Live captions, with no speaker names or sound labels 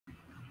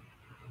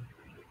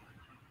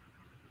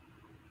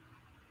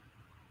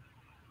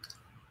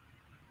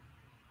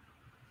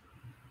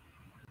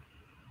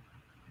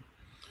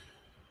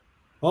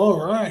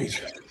All right.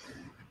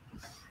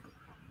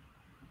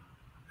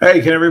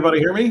 Hey, can everybody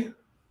hear me?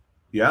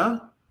 Yeah?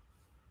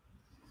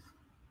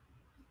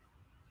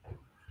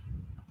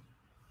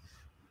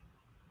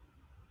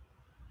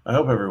 I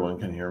hope everyone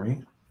can hear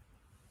me.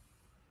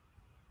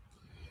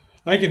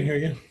 I can hear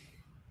you.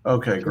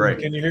 Okay, great.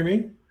 Can you hear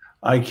me?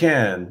 I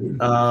can.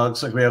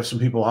 Looks like we have some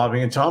people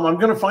hopping in. Tom, I'm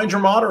going to find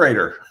your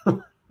moderator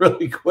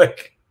really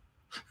quick.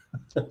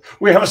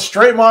 We have a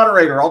straight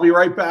moderator. I'll be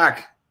right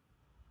back.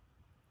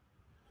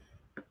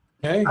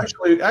 Hey.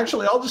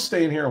 Actually, I'll just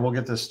stay in here and we'll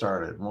get this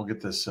started. We'll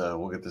get this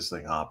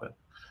thing hopping.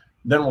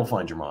 Then we'll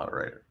find your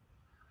moderator.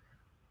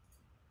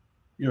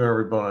 Give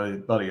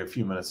everybody a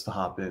few minutes to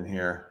hop in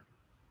here.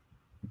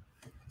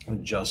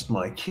 Adjust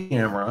my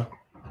camera.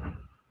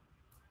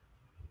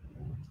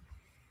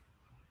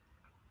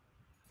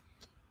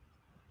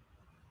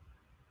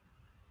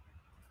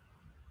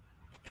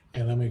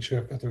 And I'll make sure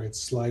I've got the right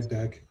slide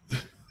deck.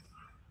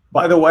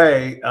 By the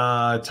way,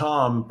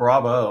 Tom,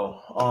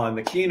 bravo on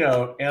the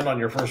keynote and on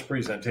your first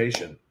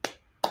presentation.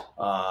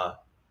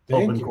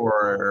 Open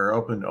core or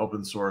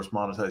open source,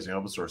 monetizing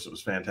open source. It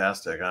was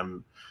fantastic.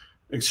 I'm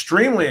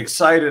extremely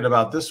excited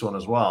about this one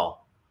as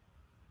well.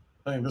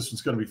 I think this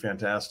one's going to be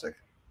fantastic.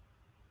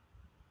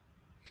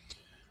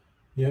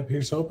 Yep,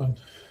 here's hoping.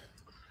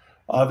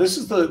 This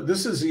is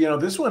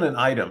this one an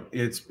item.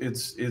 It's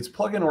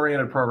plugin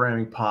oriented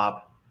programming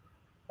POP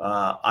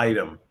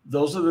item.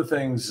 Those are the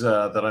things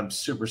that I'm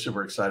super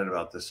excited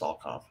about this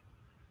SaltConf,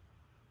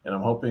 and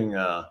I'm hoping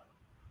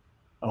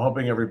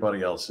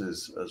everybody else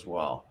is as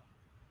well.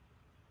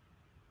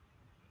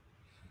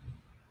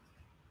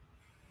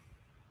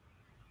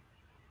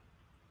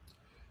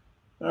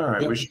 All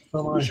right, yep,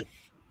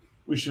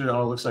 we should.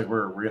 Oh, it looks like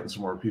we're getting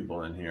some more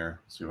people in here.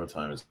 Let's see, what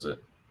time is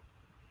it?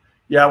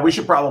 Yeah, we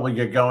should probably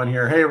get going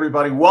here. Hey,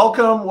 everybody,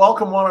 welcome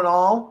one and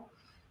all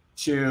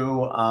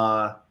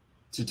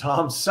to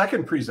Tom's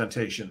second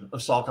presentation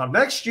of SaltConf.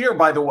 Next year,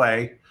 by the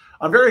way,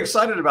 I'm very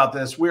excited about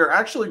this. We are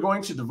actually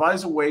going to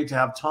devise a way to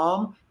have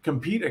Tom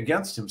compete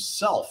against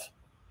himself.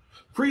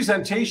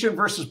 Presentation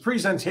versus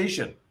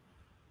presentation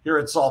here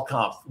at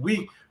SaltConf.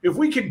 If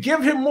we could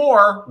give him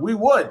more, we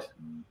would.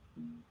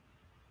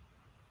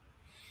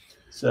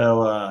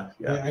 So,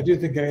 yeah. I do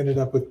think I ended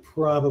up with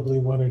probably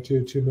one or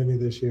two too many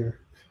this year.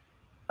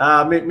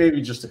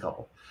 Maybe just a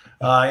couple.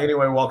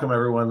 Anyway, welcome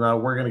everyone.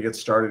 We're going to get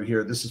started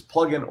here. This is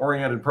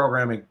plugin-oriented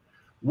programming,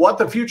 what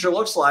the future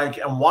looks like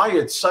and why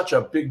it's such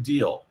a big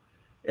deal.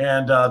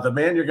 And the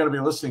man you're going to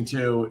be listening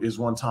to is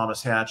one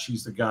Thomas Hatch.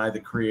 He's the guy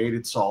that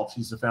created Salt.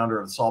 He's the founder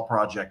of the Salt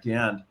Project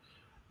and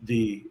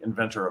the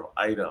inventor of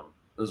Item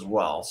as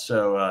well.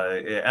 So,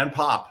 and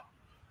Pop.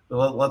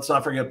 Let's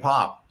not forget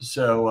Pop.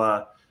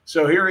 So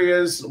here he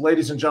is,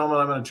 ladies and gentlemen.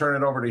 I'm going to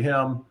turn it over to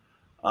him,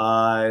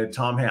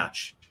 Tom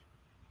Hatch.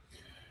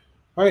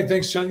 All right,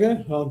 thanks,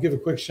 Chunga. I'll give a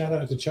quick shout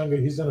out to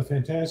Chunga. He's done a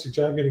fantastic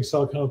job getting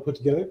SaltConf put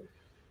together.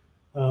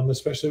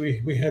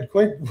 Especially, we had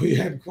quite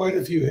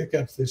a few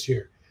hiccups this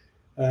year,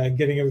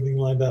 getting everything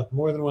lined up.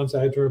 More than once,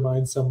 I had to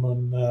remind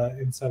someone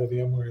inside of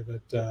VMware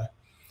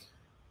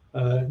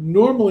that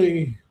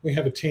normally we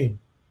have a team.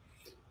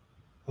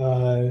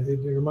 It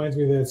reminds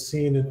me of that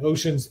scene in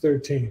Ocean's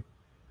 13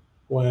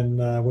 when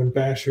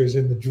Basher is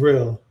in the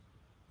drill,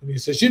 and he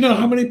says, "You know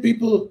how many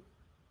people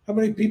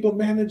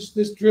managed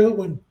this drill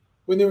when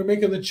they were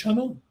making the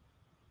channel?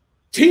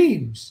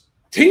 Teams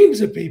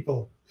of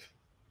people."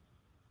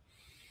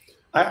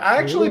 I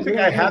actually think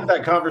I had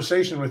that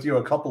conversation with you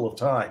a couple of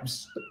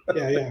times.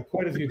 yeah,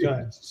 quite a few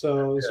times.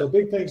 So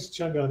big thanks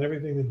to Chunga on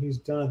everything that he's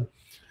done.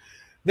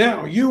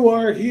 Now, you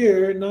are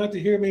here not to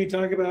hear me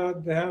talk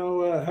about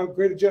how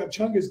great a job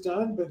Chunga's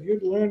done, but here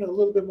to learn a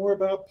little bit more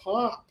about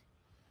POP.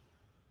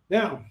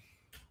 Now,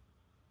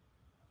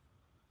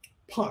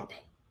 POP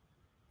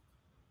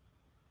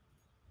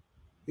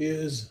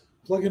is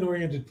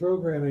plugin-oriented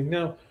programming.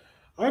 Now,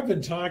 I've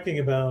been talking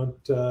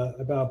about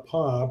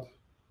POP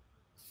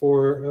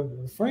for,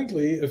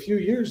 frankly, a few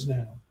years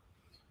now.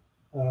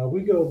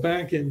 We go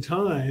back in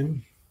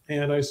time,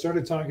 and I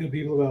started talking to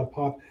people about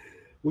POP.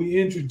 We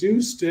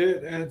introduced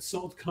it at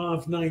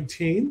SaltConf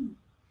 19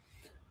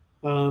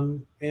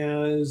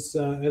 as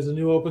a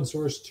new open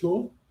source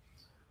tool.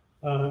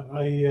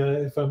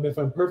 If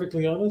I'm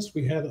perfectly honest,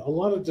 we had a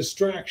lot of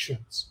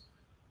distractions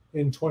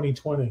in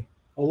 2020.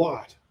 A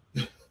lot.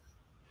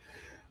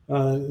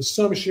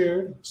 Some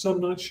shared,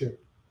 some not shared.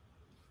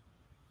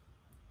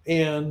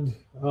 And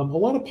a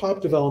lot of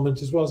POP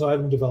development as well as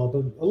item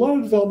development, a lot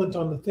of development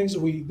on the things that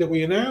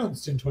we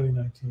announced in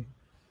 2019.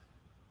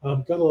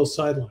 Got a little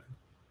sidelined.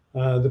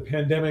 The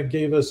pandemic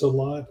gave us a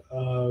lot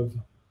of,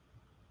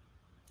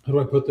 how do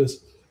I put this,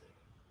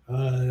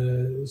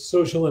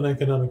 social and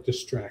economic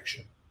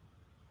distraction.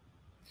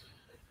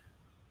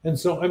 And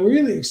so I'm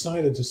really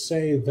excited to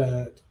say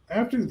that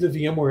after the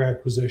VMware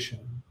acquisition,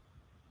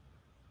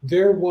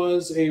 there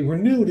was a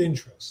renewed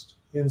interest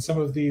in some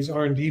of these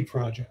R&D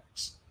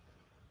projects.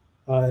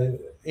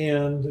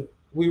 And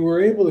we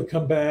were able to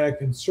come back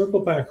and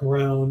circle back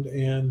around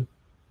and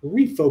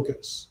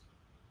refocus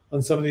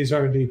on some of these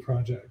R&D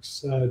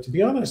projects. To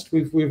be honest,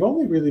 we've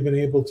only really been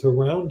able to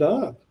round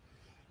up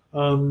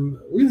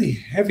really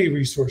heavy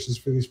resources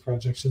for these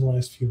projects in the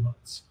last few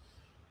months.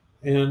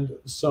 And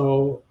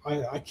so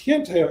I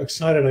can't tell you how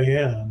excited I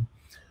am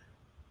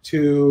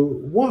to,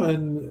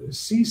 one,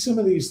 see some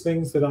of these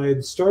things that I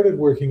had started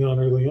working on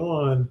early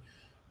on,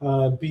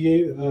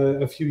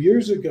 a few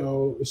years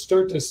ago,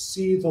 start to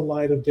see the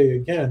light of day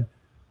again.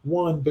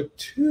 One, but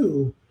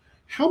two,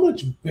 how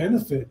much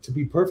benefit, to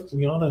be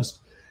perfectly honest,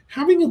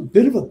 having a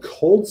bit of a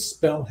cold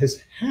spell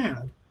has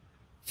had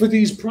for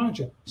these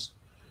projects.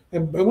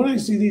 And when I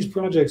see these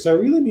projects, I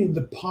really mean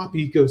the POP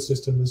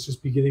ecosystem that's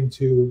just beginning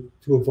to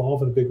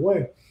evolve in a big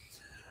way.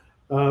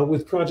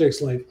 With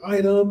projects like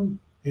Item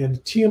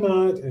and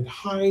Tiamat and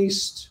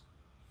Heist,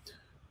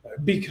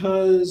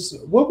 because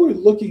what we're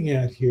looking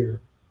at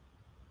here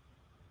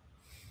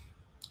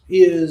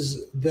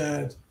is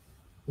that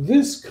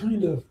this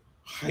kind of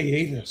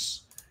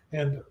hiatus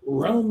and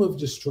realm of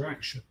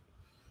distraction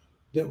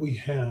that we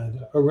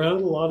had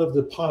around a lot of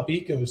the POP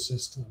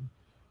ecosystem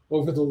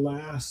over the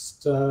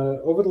last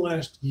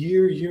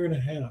year and a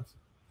half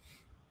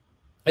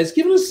has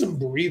given us some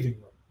breathing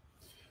room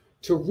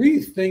to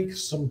rethink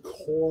some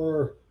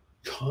core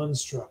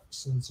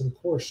constructs and some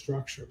core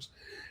structures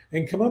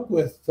and come up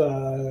with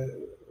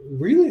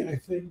really, I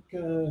think,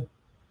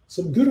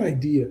 some good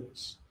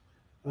ideas.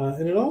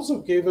 And it also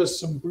gave us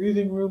some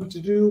breathing room to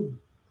do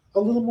a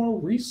little more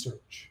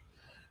research.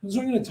 And so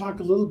I'm going to talk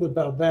a little bit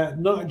about that,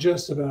 not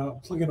just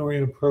about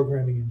plugin-oriented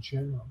programming in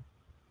general.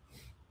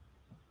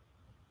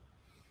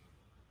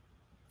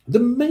 The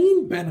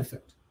main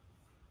benefit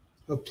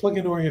of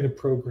plugin-oriented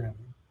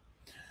programming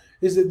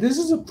is that this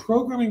is a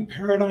programming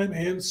paradigm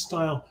and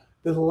style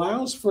that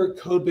allows for a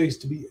code base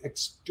to be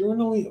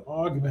externally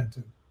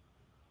augmented,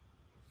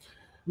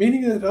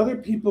 meaning that other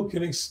people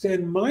can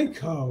extend my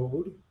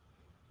code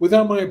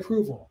without my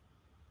approval.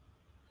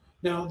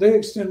 Now, they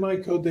extend my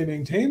code, they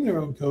maintain their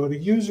own code, a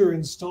user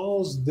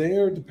installs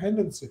their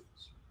dependencies.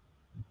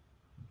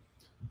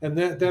 And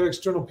that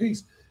external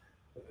piece,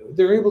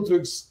 they're able to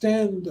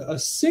extend a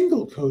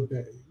single code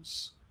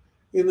base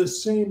in the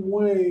same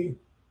way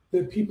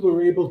that people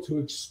are able to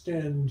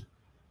extend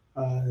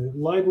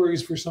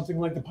libraries for something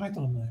like the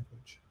Python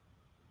language.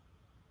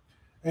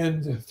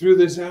 And through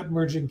this app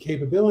merging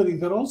capability,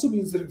 that also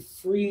means that it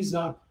frees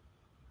up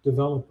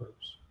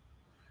developers.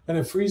 And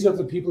it frees up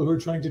the people who are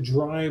trying to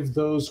drive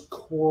those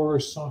core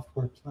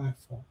software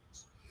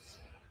platforms.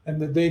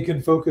 And that they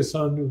can focus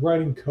on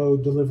writing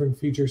code, delivering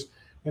features,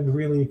 and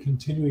really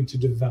continuing to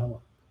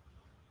develop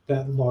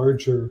that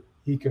larger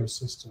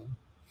ecosystem.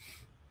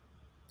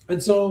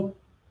 And so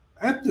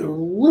at the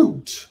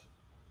root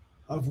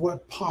of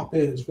what POP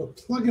is, what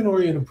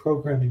plugin-oriented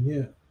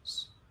programming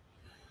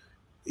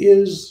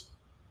is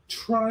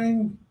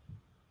trying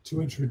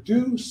to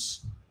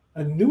introduce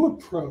a new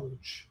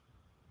approach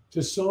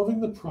to solving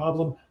the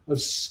problem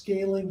of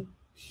scaling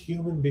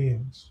human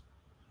beings.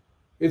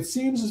 It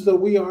seems as though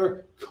we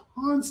are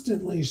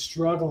constantly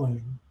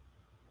struggling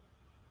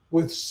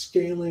with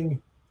scaling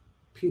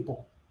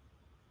people.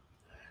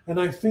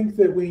 And I think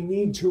that we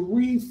need to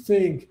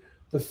rethink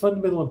the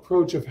fundamental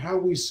approach of how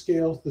we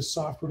scale the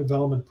software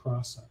development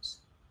process.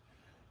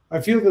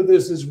 I feel that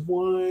this is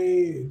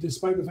why,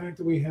 despite the fact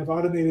that we have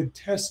automated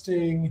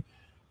testing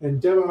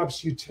and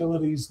DevOps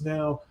utilities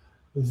now,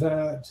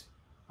 that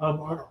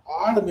our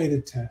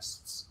automated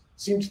tests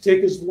seem to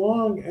take as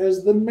long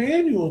as the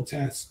manual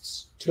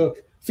tests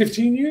took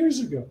 15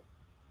 years ago,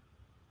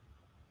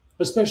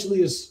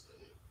 especially as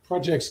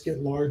projects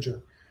get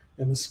larger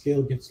and the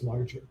scale gets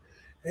larger.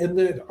 And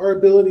that our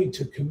ability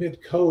to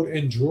commit code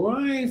and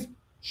drive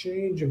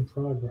change and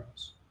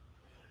progress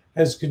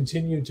has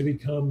continued to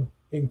become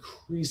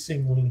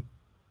increasingly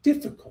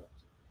difficult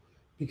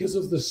because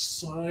of the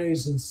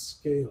size and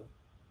scale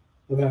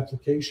of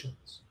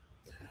applications.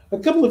 A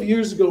couple of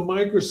years ago,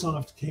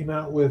 Microsoft came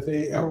out with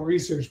a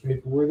research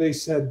paper where they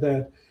said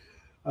that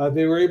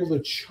they were able to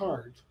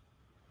chart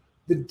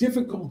the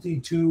difficulty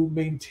to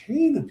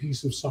maintain a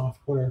piece of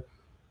software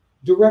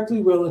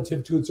directly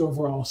relative to its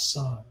overall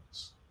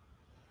size.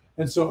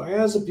 And so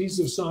as a piece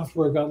of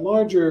software got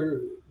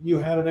larger, you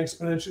had an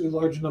exponentially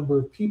larger number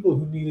of people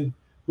who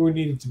were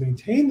needed to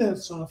maintain that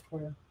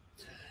software,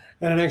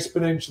 and an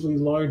exponentially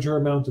larger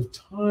amount of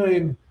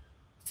time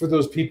for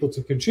those people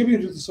to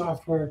contribute to the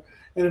software,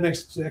 and an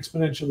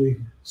exponentially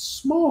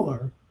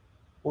smaller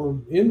or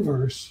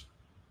inverse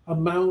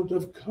amount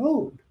of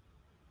code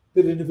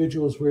that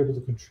individuals were able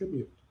to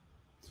contribute.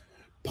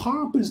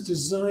 POP is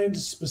designed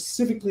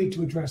specifically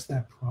to address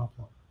that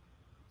problem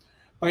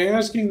by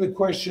asking the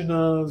question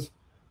of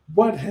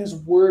what has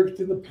worked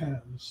in the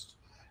past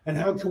and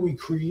how can we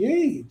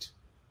create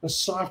a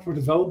software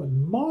development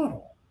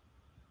model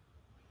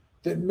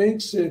that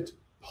makes it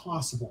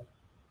possible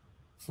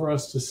for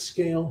us to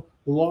scale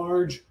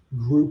large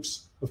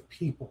groups of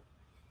people.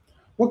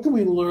 What can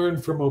we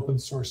learn from open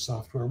source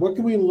software? What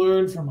can we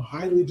learn from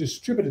highly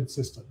distributed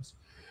systems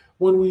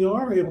when we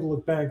are able to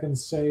look back and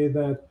say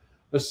that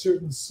a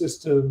certain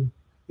system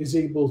is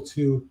able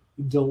to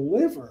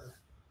deliver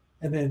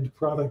an end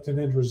product, an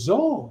end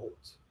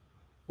result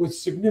with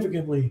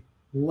significantly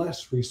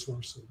less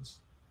resources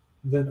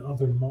than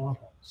other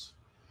models?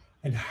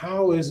 And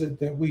how is it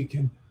that we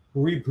can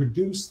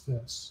reproduce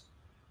this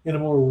in a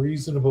more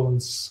reasonable and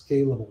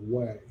scalable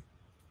way?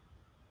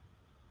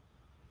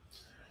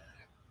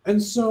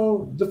 And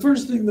so the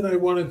first thing that I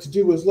wanted to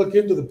do was look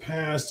into the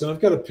past, and I've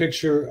got a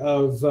picture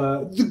of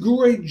the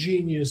great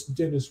genius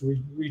Dennis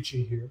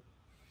Ritchie here.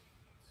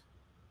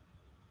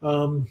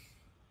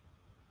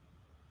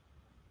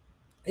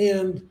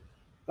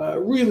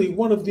 Really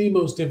one of the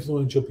most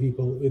influential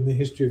people in the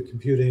history of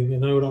computing.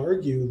 And I would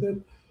argue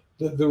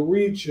that the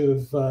reach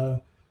of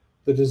the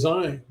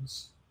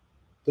designs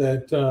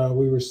that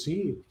we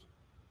received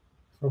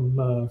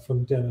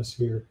from Dennis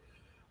here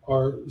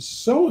are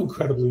so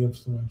incredibly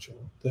influential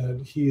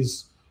that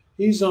he's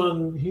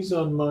on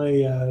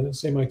my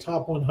say my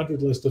top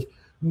 100 list of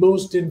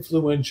most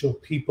influential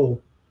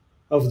people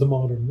of the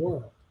modern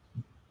world.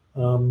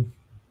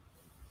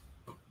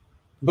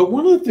 But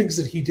one of the things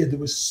that he did that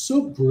was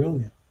so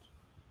brilliant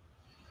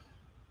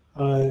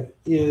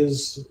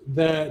is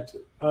that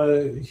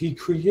he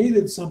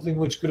created something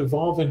which could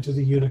evolve into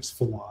the Unix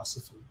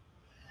philosophy.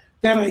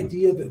 That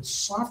idea that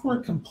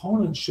software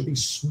components should be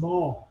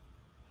small,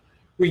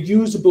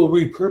 reusable,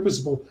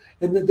 repurposable,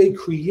 and that they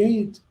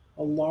create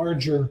a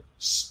larger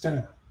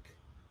stack.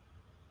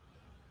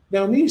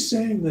 Now, me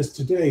saying this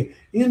today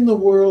in the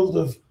world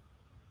of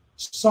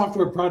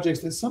software projects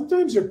that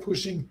sometimes are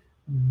pushing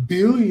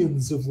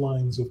billions of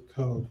lines of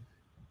code,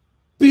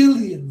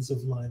 billions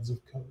of lines of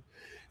code,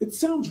 it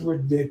sounds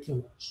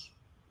ridiculous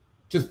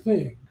to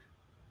think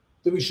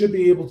that we should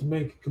be able to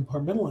make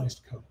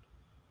compartmentalized code.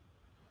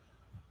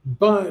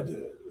 But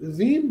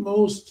the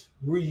most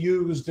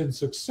reused and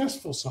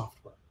successful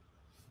software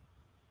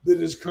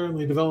that is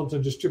currently developed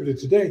and distributed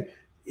today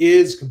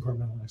is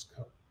compartmentalized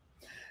code,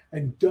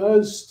 and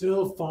does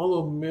still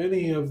follow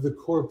many of the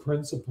core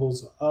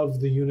principles of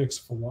the Unix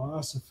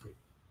philosophy.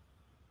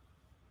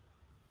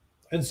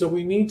 And so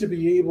we need to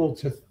be able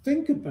to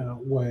think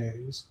about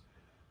ways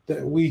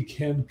that we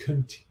can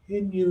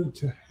continue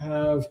to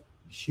have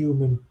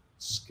human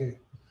scale,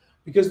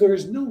 because there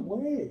is no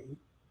way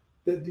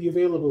that the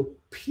available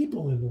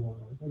people in the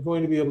world are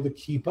going to be able to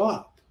keep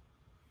up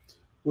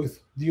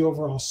with the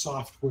overall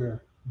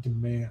software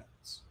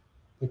demands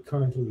that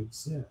currently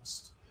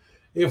exist.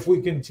 If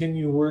we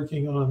continue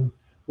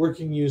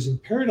working using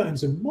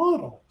paradigms and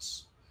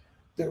models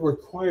that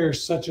require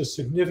such a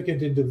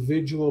significant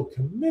individual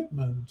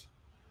commitment,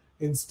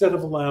 instead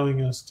of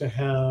allowing us to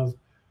have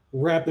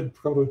rapid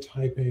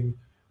prototyping,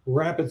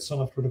 rapid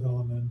software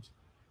development,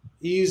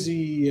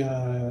 easy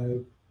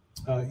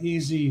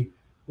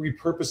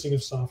repurposing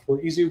of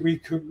software, easy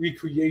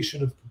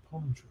recreation of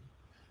componentry.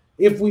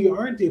 If we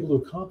aren't able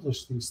to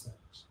accomplish these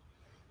things,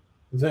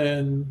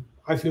 then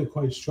I feel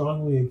quite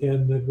strongly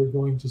again that we're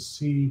going to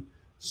see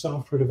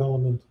software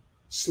development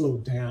slow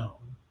down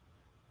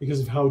because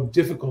of how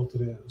difficult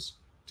it is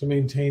to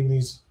maintain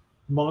these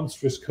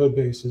monstrous code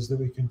bases that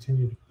we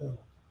continue to build.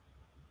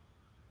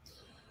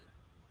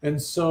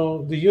 And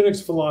so the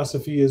Unix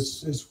philosophy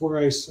is where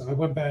I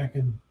went back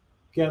and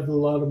gathered a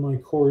lot of my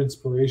core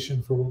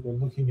inspiration for what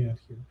we're looking at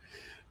here.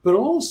 But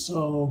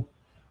also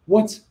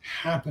what's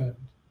happened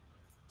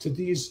to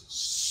these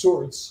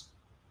sorts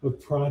of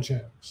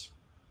projects.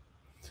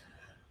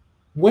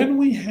 When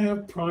we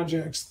have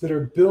projects that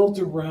are built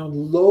around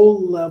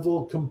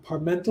low-level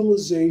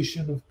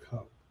compartmentalization of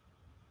code,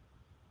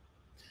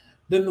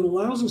 then it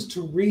allows us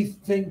to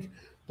rethink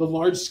the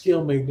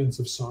large-scale maintenance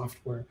of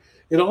software.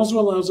 It also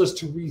allows us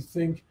to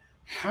rethink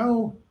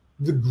how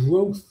the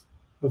growth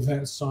of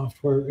that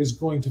software is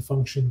going to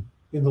function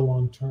in the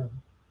long term.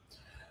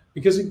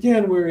 Because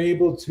again, we're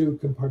able to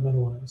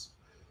compartmentalize.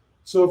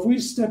 So if we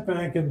step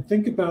back and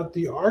think about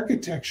the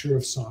architecture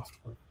of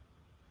software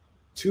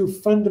to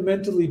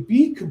fundamentally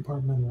be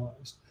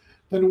compartmentalized,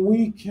 then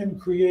we can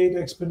create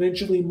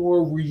exponentially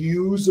more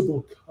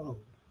reusable code.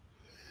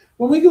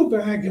 When we go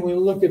back and we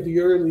look at the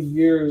early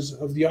years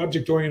of the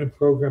object-oriented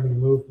programming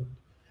movement,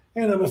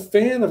 and I'm a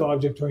fan of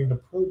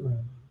object-oriented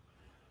programming,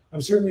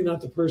 I'm certainly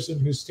not the person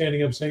who's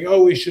standing up saying,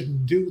 oh, we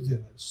shouldn't do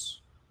this.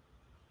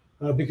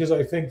 Because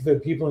I think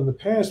that people in the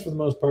past, for the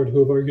most part, who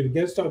have argued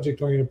against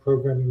object-oriented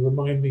programming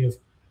remind me of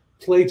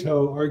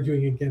Plato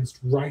arguing against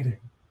writing.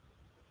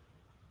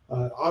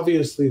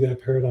 Obviously,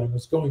 that paradigm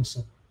is going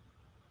somewhere.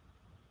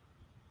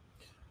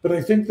 But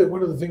I think that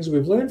one of the things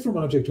we've learned from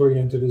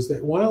object-oriented is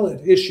that while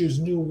it issues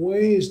new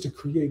ways to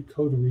create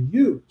code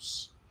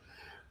reuse,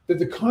 that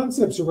the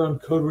concepts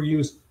around code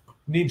reuse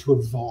need to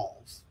evolve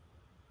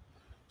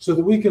so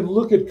that we can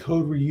look at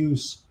code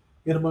reuse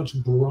in a much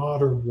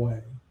broader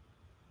way.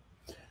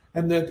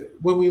 And that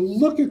when we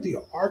look at the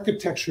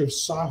architecture of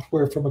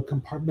software from a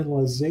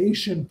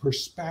compartmentalization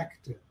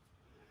perspective,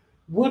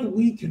 what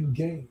we can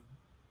gain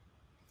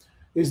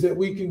is that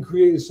we can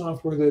create a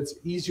software that's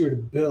easier to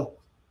build,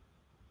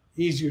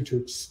 easier to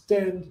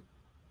extend,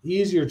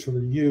 easier to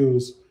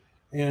reuse,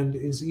 and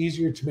is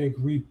easier to make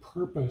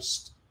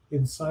repurposed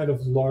inside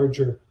of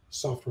larger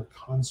software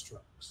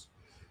constructs.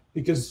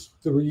 because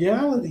the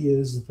reality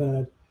is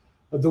that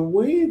the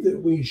way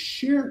that we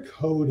share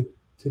code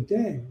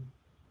today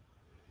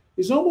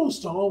is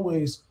almost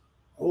always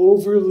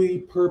overly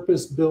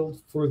purpose-built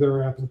for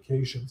their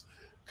applications.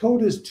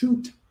 Code is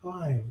too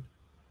tied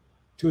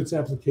to its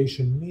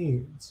application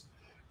needs.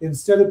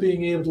 Instead of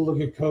being able to look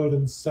at code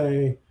and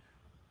say,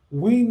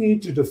 we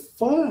need to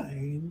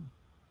define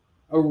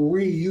a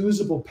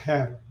reusable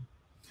pattern.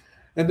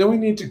 And then we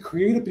need to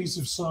create a piece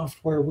of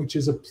software which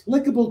is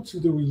applicable to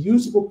the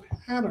reusable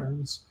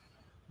patterns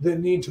that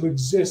need to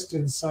exist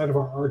inside of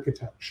our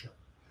architecture.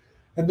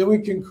 And then we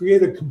can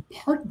create a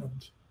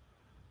compartment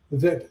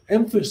that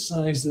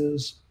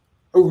emphasizes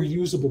a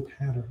reusable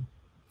pattern.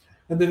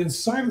 And then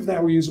inside of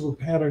that reusable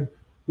pattern,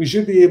 we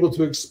should be able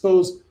to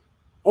expose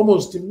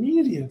almost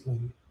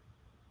immediately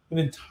an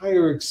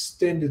entire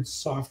extended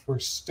software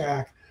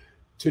stack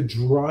to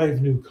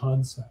drive new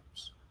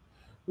concepts.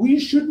 We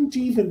shouldn't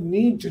even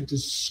need to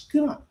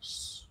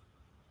discuss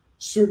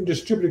certain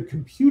distributed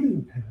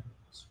computing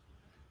patterns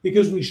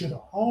because we should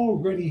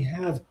already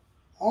have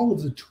all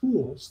of the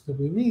tools that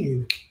we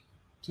need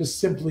to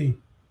simply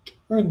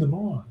turn them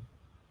on.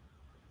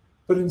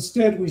 But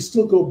instead, we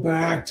still go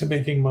back to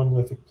making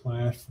monolithic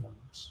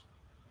platforms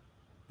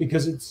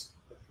because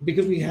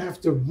we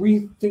have to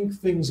rethink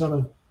things on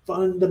a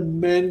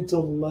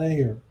fundamental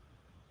layer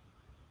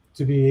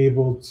to be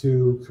able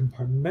to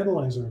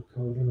compartmentalize our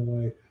code in a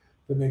way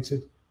that makes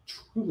it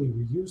truly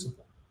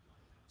reusable.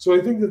 So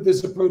I think that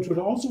this approach would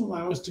also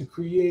allow us to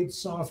create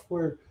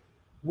software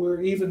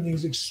where even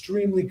these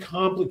extremely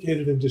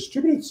complicated and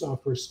distributed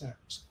software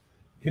stacks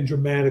can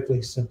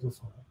dramatically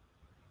simplify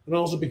and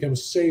also become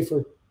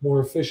safer, more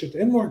efficient,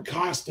 and more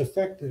cost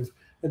effective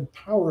and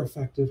power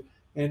effective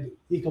and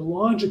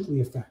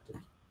ecologically effective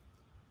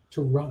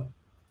to run.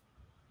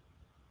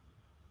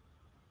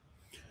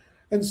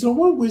 And so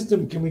what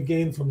wisdom can we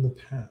gain from the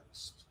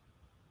past?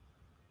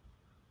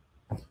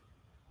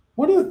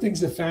 One of the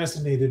things that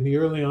fascinated me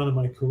early on in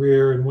my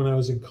career and when I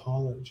was in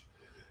college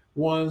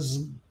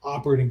was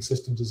operating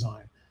system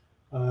design.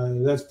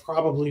 That's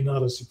probably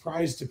not a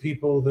surprise to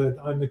people that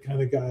I'm the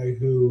kind of guy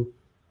who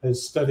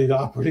has studied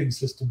operating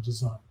system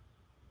design.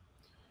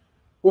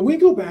 When we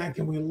go back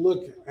and we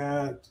look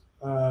at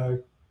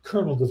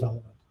kernel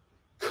development,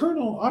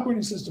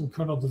 operating system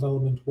kernel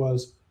development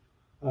was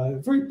a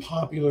very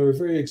popular,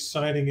 very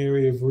exciting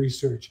area of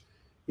research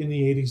in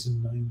the 80s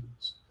and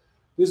 90s.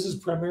 This is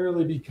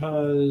primarily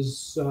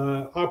because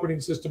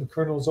operating system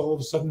kernels all of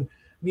a sudden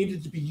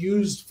needed to be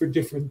used for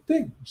different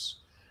things.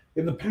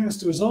 In the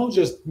past, it was all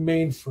just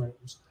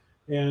mainframes,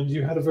 and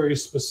you had a very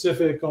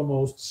specific,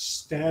 almost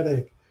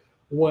static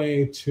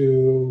way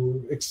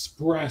to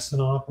express an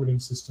operating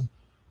system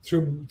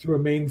through a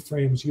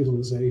mainframe's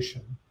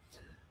utilization.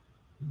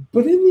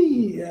 But in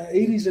the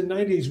 80s and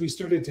 90s, we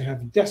started to have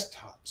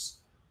desktops,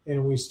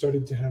 and we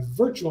started to have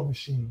virtual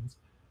machines.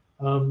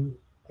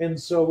 And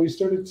so we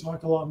started to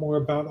talk a lot more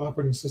about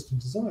operating system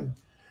design.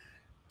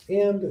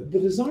 And the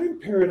design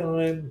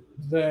paradigm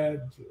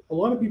that a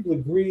lot of people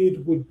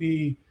agreed would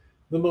be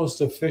the most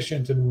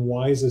efficient and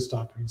wisest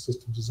operating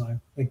system design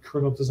and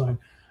kernel design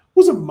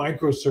was a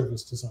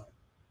microservice design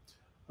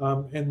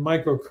and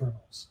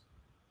microkernels.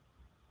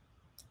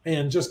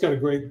 And just got a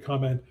great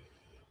comment,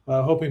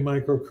 hoping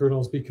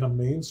microkernels become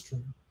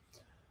mainstream.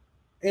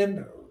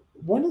 And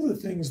one of the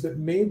things that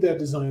made that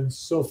design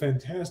so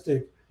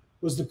fantastic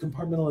was the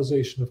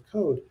compartmentalization of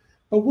code.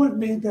 But what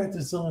made that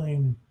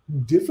design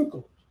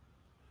difficult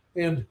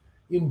and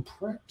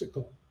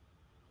impractical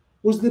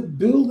was that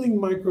building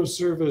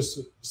microservice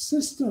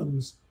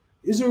systems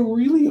is a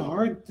really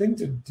hard thing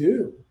to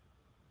do.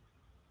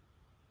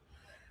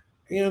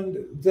 And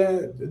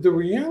that the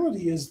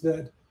reality is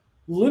that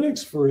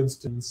Linux, for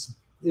instance,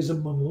 is a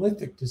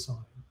monolithic design,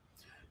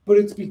 but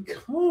it's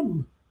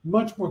become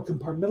much more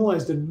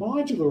compartmentalized and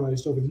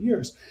modularized over the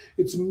years.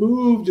 It's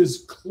moved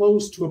as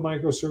close to a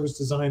microservice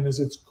design as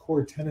its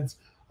core tenets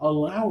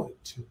allow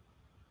it to.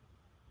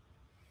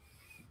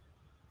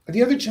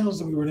 The other challenge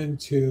that we run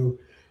into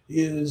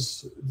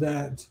is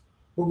that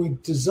when we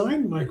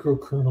design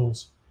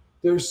microkernels,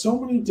 there are so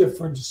many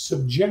different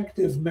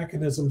subjective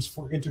mechanisms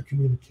for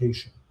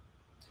intercommunication.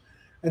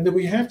 And that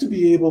we have to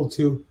be able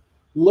to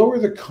lower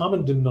the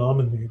common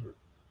denominator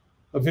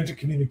of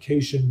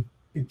intercommunication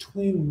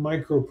between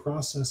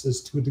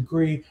microprocesses to a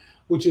degree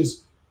which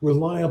is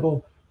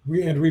reliable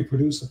and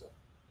reproducible.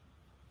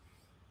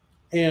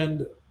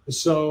 And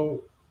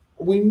so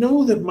we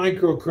know that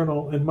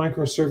microkernel and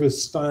microservice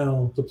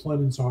style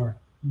deployments are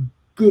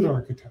good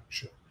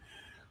architecture.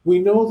 We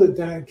know that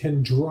that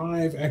can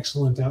drive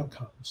excellent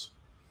outcomes.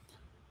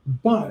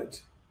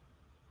 But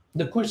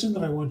the question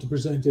that I want to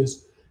present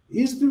is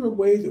there a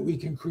way that we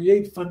can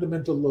create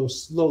fundamental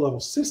low-level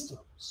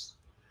systems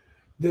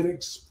that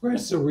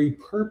express a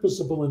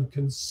repurposable and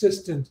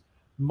consistent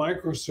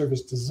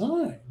microservice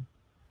design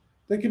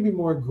that can be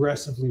more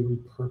aggressively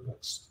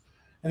repurposed?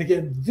 And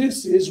again,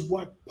 this is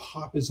what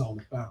POP is all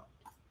about.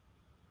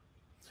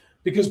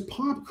 Because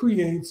POP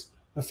creates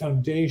a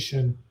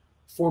foundation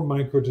for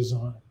micro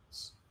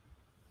designs.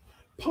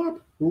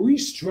 POP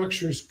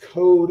restructures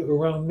code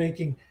around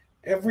making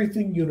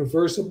everything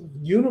universal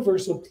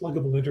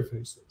pluggable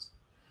interfaces.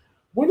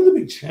 One of the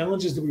big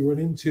challenges that we run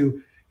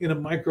into in a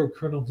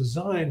microkernel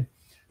design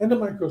and a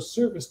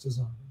microservice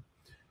design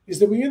is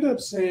that we end up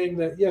saying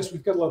that, yes,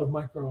 we've got a lot of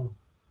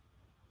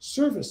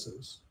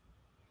microservices,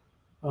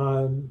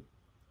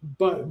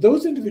 but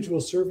those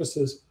individual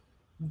services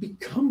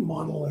become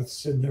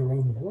monoliths in their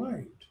own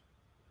right.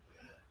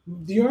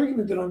 The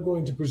argument that I'm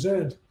going to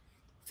present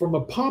from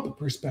a POP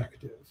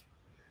perspective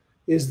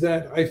is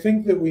that I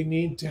think that we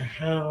need to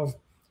have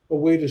a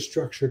way to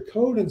structure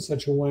code in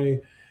such a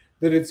way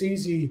that it's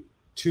easy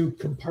to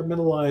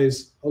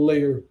compartmentalize a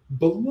layer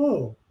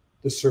below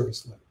the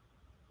service layer.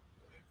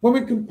 When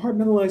we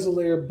compartmentalize a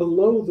layer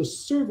below the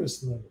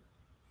service layer,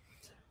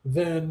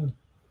 then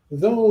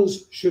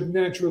those should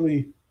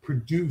naturally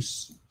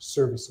produce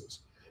services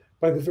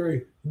by the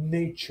very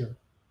nature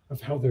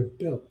of how they're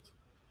built.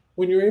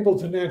 When you're able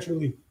to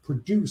naturally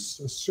produce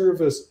a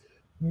service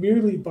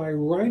merely by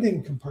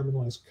writing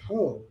compartmentalized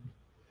code,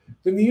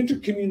 then the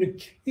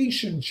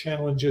intercommunication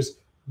challenges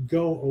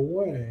go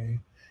away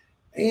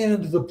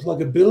and the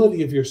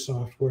pluggability of your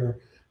software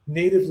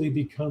natively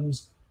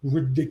becomes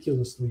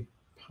ridiculously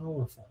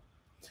powerful.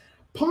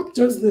 POP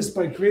does this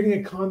by creating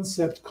a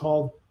concept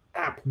called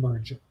app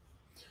merging.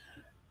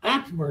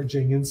 App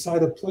merging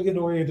inside of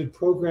plugin-oriented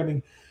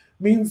programming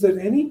means that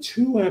any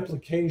two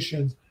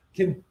applications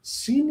can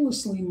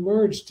seamlessly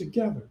merge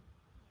together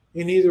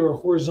in either a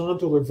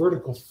horizontal or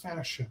vertical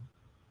fashion.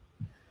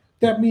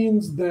 That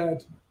means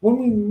that when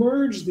we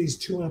merge these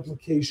two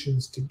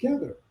applications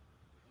together,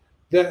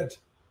 that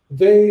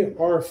they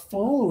are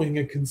following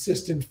a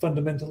consistent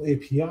fundamental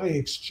API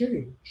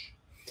exchange,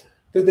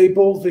 that they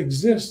both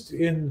exist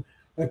in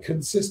a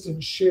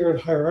consistent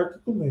shared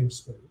hierarchical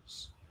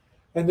namespace,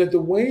 and that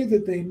the way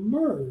that they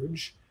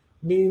merge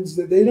means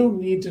that they don't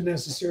need to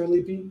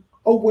necessarily be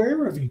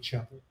aware of each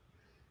other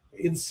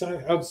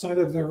outside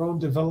of their own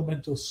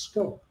developmental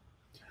scope.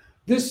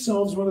 This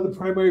solves one of the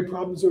primary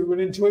problems that we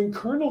run into in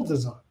kernel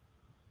design,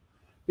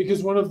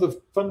 because one of the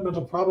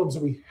fundamental problems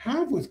that we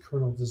have with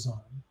kernel design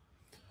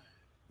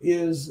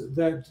is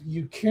that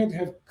you can't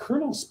have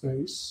kernel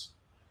space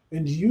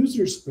and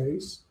user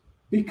space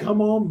become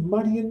all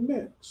muddy and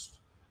mixed.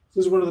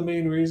 This is one of the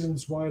main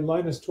reasons why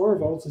Linus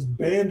Torvalds has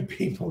banned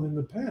people in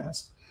the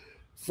past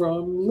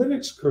from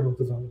Linux kernel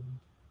development.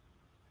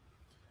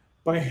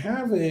 By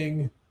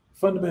having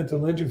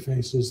fundamental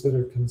interfaces that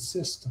are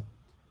consistent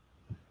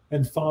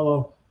and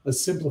follow a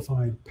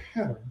simplified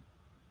pattern,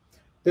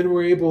 then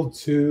we're able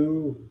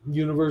to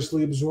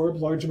universally absorb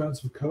large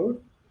amounts of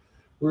code,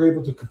 we're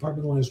able to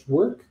compartmentalize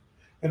work,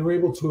 and we're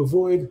able to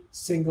avoid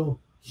single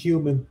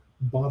human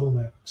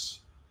bottlenecks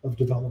of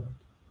development.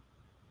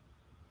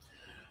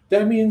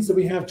 That means that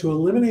we have to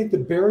eliminate the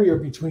barrier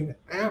between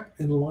app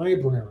and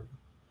library.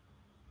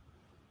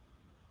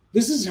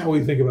 This is how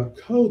we think about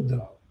code,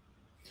 though.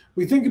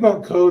 We think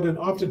about code, and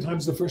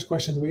oftentimes the first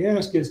question that we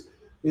ask is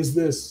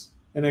this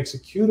an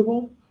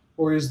executable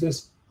or is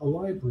this a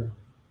library?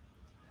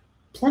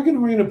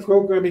 Plugin-oriented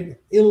programming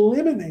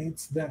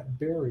eliminates that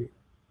barrier,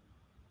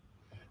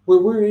 where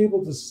we're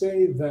able to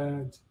say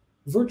that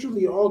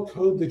virtually all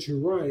code that you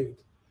write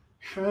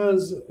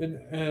has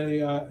an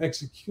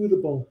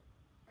executable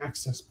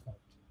access point.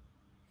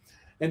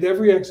 And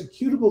every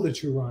executable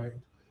that you write,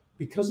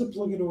 because of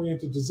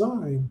plugin-oriented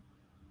design,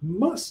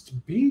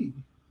 must be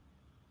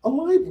a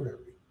library.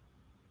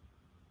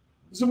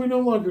 So we no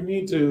longer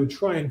need to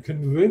try and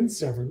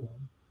convince everyone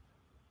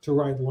to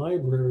write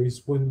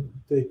libraries when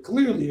they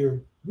clearly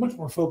are much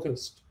more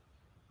focused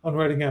on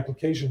writing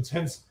applications,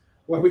 hence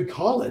why we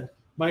call it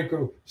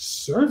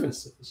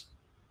microservices,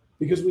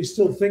 because we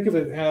still think of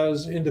it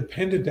as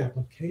independent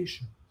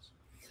applications.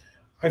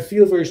 I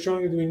feel very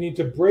strongly that we need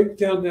to break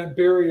down that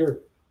barrier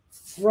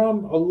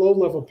from a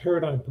low-level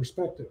paradigm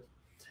perspective.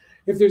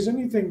 If there's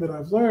anything that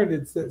I've learned,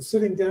 it's that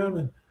sitting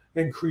down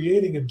and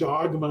creating a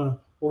dogma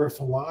or a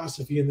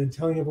philosophy and then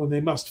telling everyone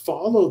they must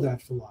follow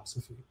that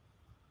philosophy,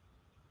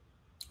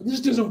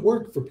 this doesn't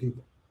work for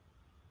people.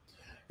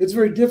 It's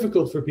very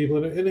difficult for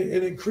people, and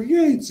it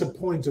creates a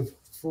point of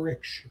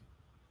friction.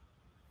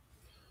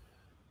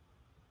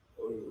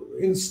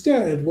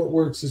 Instead, what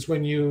works is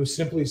when you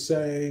simply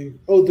say,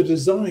 oh, the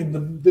design,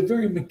 the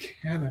very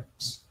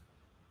mechanics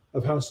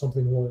of how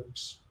something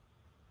works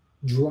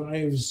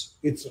drives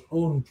its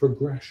own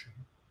progression.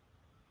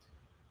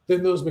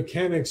 Then those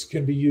mechanics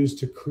can be used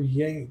to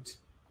create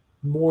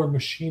more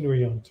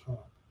machinery on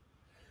top.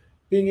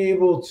 Being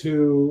able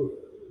to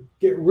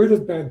get rid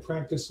of bad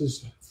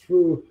practices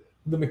through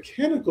the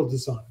mechanical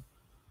design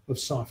of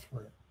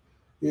software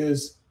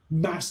is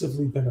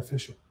massively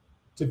beneficial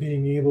to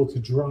being able to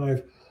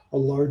drive a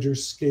larger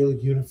scale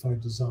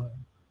unified design.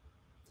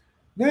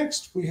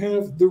 Next, we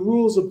have the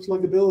rules of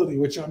pluggability,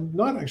 which I'm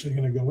not actually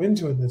going to go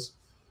into in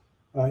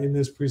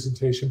this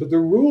presentation, but the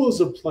rules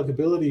of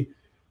pluggability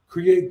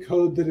create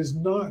code that is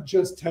not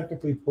just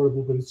technically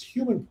portable, but it's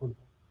human portable.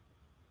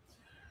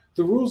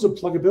 The rules of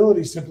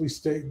pluggability simply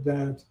state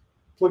that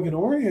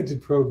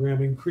plugin-oriented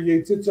programming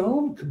creates its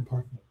own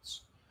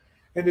compartments.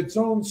 and its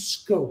own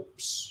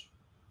scopes.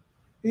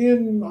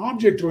 In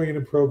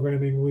object-oriented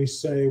programming, we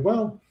say,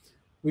 well,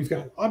 we've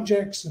got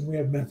objects and we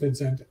have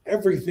methods, and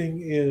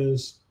everything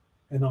is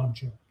an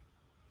object.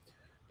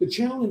 The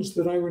challenge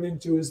that I run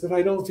into is that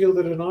I don't feel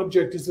that an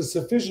object is a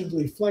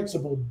sufficiently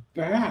flexible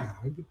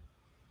bag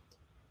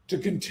to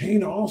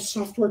contain all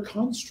software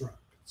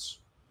constructs,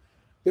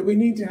 that we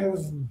need to have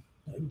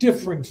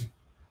different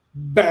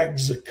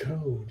bags of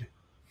code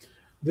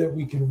that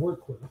we can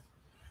work with.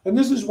 And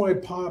this is why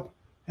POP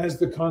has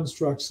the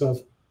constructs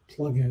of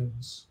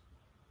plugins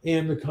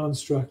and the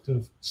construct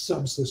of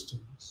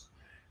subsystems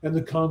and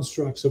the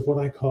constructs of what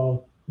I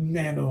call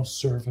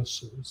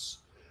nanoservices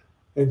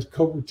and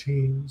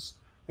coroutines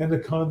and the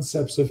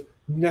concepts of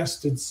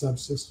nested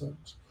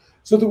subsystems,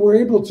 so that we're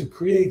able to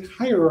create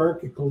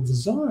hierarchical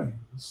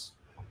designs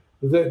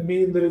that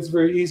mean that it's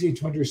very easy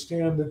to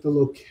understand that the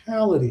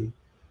locality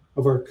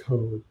of our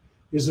code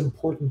is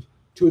important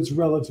to its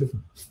relative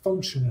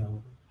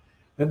functionality,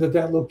 and that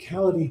that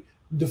locality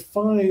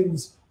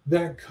defines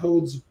that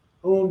code's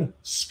own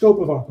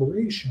scope of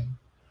operation,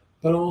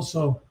 but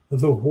also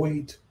the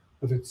weight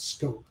of its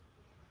scope.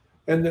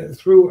 And that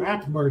through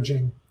app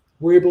merging,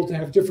 we're able to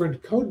have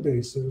different code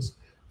bases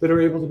that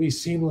are able to be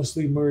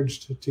seamlessly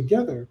merged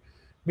together,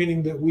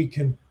 meaning that we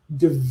can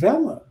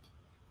develop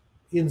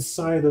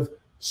inside of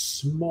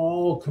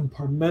small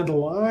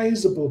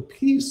compartmentalizable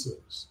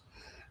pieces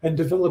and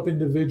develop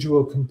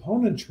individual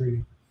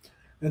componentry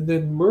and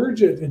then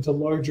merge it into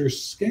larger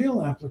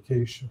scale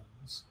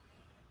applications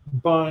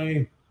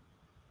by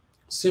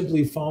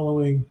simply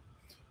following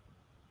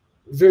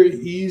very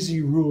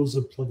easy rules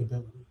of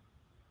pluggability.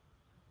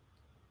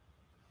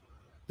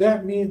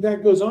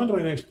 That goes on to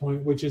my next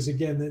point, which is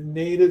again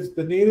that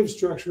the native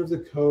structure of the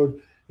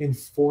code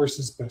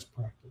enforces best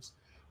practice.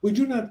 We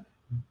do not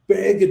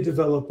beg a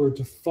developer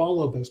to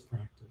follow best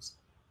practice.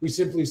 We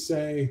simply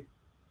say,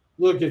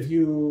 look, if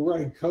you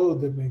write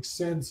code that makes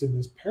sense in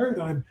this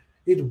paradigm,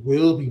 it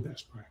will be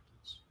best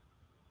practice.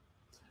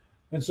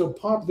 And so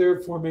POP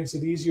therefore makes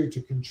it easier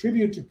to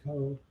contribute to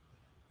code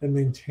and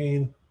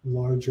maintain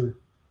larger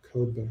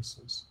code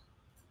bases.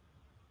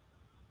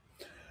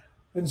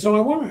 And so I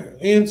want to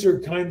answer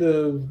kind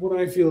of what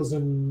I feel is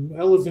an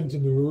elephant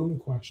in the room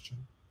question.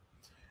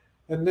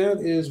 And that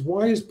is,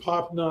 why is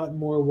POP not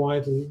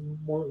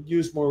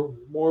used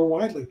more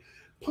widely?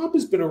 POP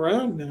has been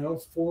around now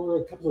for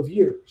a couple of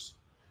years.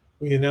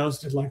 We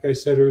announced it, like I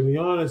said early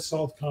on, at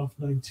SaltConf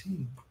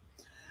 19.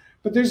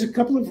 But there's a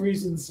couple of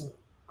reasons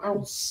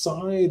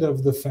outside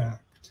of the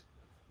fact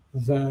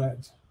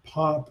that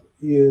POP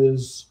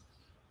was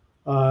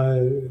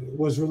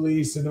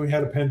released, and then we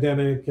had a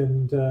pandemic,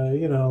 and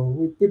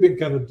we've been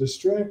kind of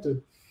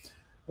distracted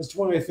as to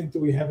why I think that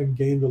we haven't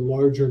gained a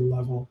larger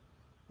level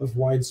of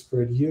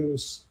widespread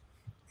use.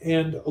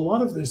 And a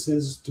lot of this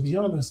is, to be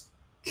honest,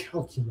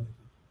 calculated.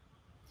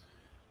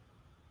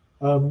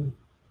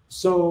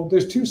 So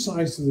there's two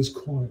sides to this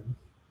coin.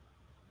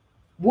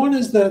 One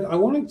is that I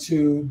wanted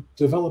to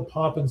develop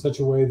POP in such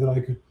a way that I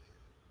could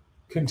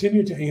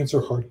continue to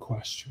answer hard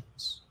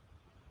questions.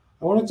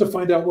 I wanted to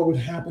find out what would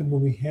happen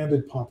when we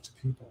handed POP to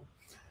people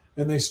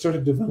and they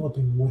started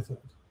developing with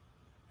it,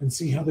 and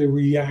see how they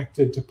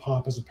reacted to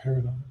POP as a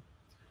paradigm.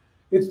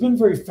 It's been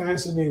very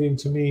fascinating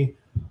to me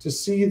to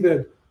see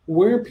that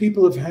where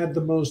people have had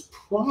the most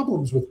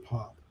problems with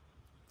POP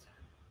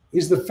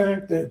is the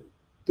fact that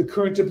the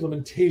current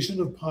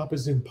implementation of POP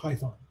is in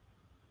Python.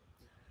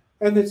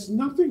 And it's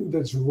nothing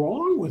that's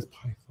wrong with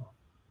Python,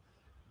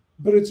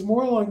 but it's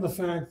more along the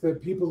fact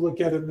that people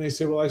look at it and they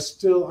say, well,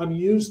 I'm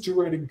used to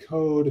writing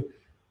code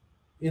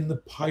in the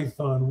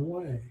Python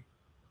way.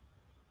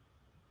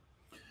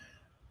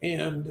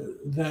 And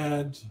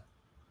that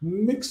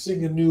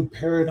mixing a new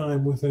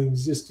paradigm with an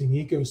existing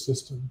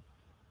ecosystem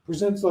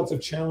presents lots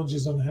of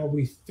challenges on how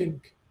we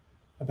think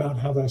about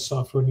how that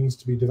software needs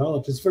to be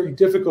developed. It's very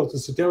difficult to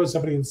sit down with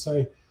somebody and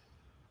say,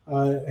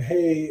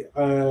 hey,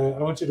 I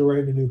want you to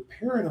write a new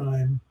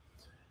paradigm.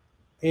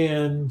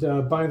 And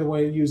by the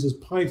way, it uses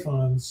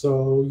Python.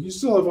 So you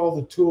still have all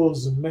the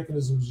tools and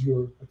mechanisms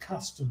you're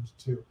accustomed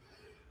to.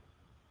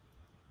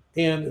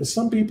 And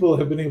some people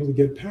have been able to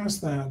get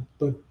past that,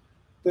 but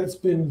that's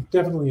been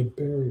definitely a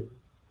barrier.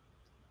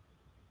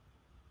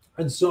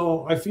 And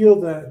so I feel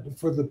that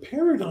for the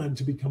paradigm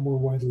to become more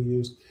widely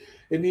used,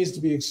 it needs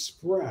to be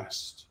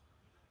expressed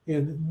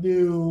in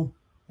new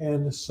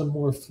and some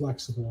more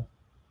flexible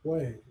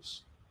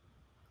ways.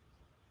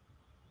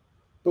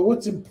 But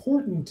what's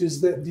important is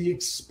that the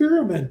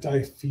experiment,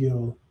 I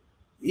feel,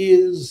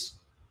 is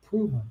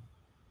proven.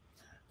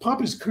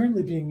 POP is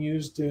currently being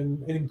used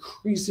in an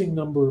increasing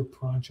number of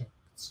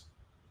projects.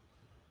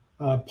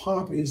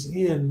 POP is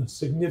in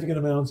significant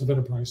amounts of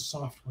enterprise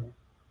software.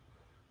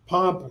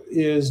 POP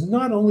is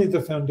not only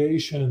the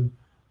foundation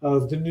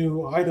of the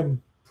new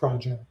ITEM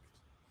project,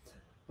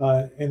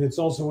 and it's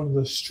also one of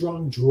the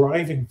strong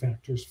driving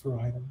factors for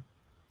ITEM,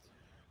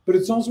 but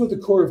it's also at the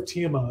core of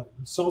Tiamat,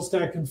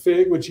 SaltStack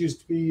Config, which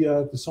used to be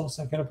the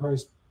SaltStack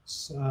Enterprise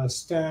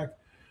stack,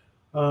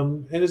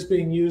 and is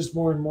being used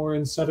more and more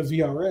inside of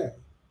VRA.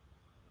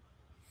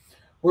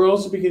 We're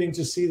also beginning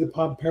to see the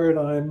POP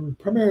paradigm,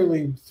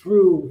 primarily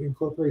through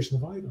incorporation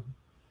of ITOM,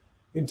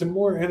 into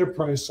more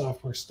enterprise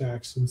software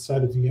stacks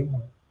inside of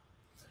VMware.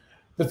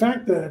 The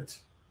fact that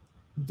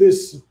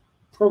this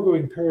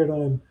programming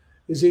paradigm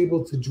is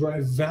able to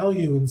drive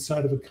value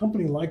inside of a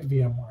company like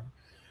VMware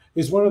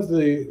is one of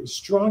the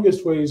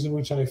strongest ways in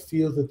which I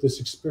feel that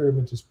this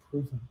experiment is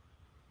proven.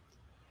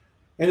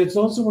 And it's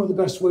also one of the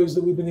best ways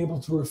that we've been able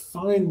to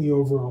refine the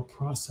overall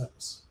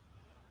process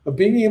of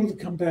being able to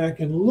come back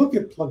and look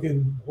at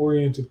plugin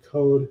oriented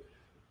code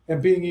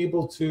and being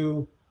able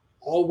to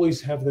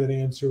always have that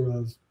answer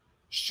of,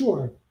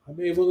 sure, I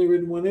may have only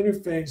written one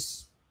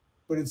interface,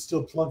 but it's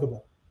still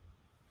pluggable.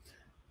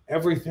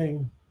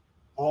 Everything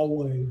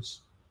always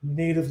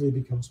natively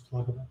becomes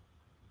pluggable.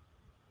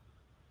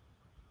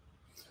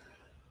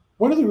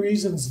 One of the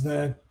reasons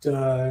that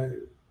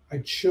I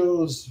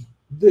chose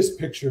this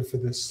picture for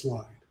this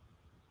slide,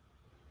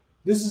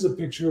 this is a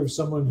picture of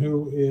someone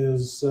who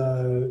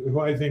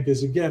I think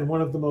is, again,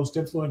 one of the most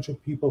influential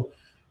people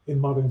in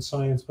modern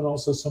science, but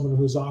also someone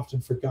who's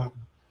often forgotten.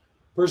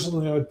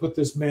 Personally, I would put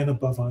this man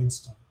above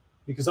Einstein,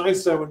 because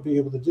Einstein wouldn't be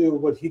able to do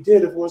what he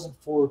did if it wasn't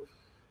for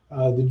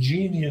the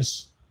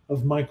genius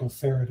of Michael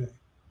Faraday.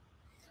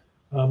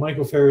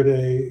 Michael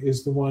Faraday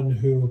is the one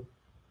who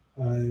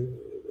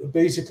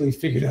basically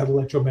figured out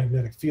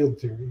electromagnetic field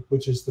theory,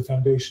 which is the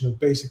foundation of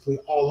basically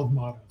all of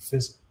modern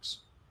physics.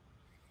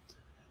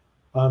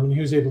 And he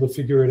was able to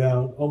figure it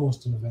out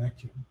almost in a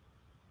vacuum.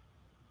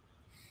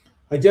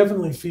 I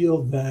definitely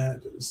feel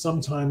that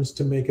sometimes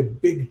to make a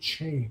big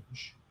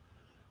change,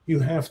 you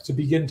have to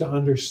begin to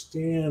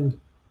understand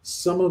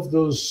some of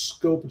those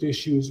scoped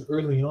issues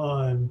early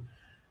on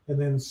and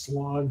then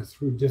slog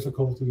through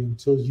difficulty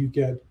until you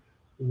get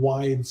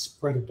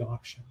widespread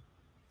adoption.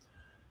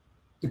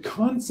 The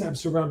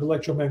concepts around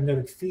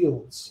electromagnetic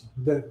fields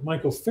that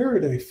Michael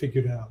Faraday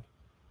figured out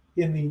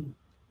in the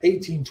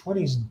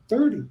 1820s and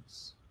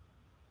 30s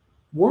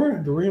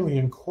weren't really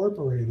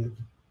incorporated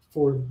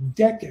for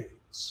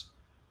decades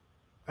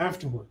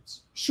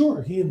afterwards.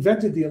 Sure, he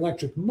invented the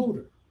electric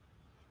motor,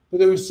 but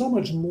there was so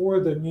much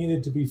more that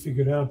needed to be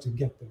figured out to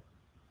get there.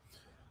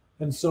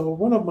 And so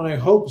one of my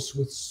hopes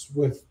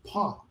with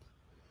POP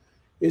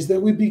is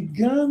that we've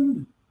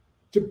begun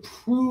to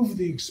prove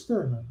the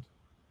experiment,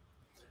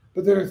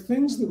 but there are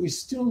things that we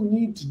still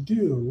need to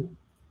do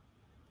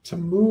to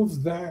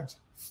move that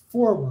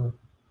forward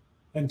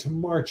and to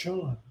march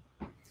on.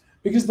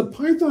 Because the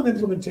Python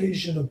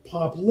implementation of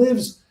POP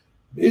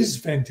is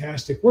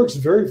fantastic, works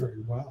very,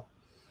 very well,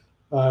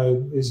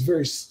 is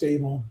very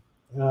stable,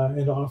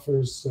 and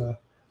offers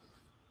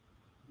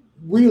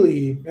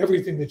really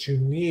everything that you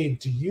need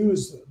to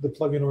use the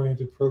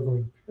plugin-oriented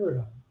programming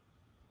paradigm.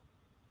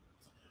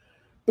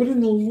 But in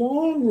the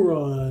long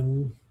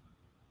run,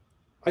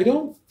 I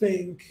don't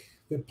think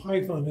that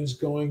Python is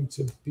going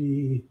to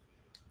be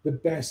the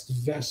best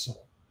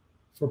vessel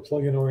for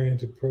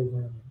plugin-oriented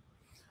programming.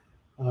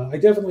 I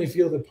definitely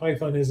feel that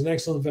Python is an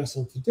excellent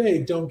vessel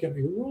today, don't get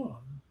me wrong.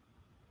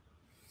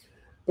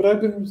 But I've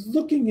been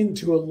looking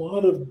into a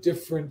lot of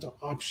different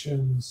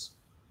options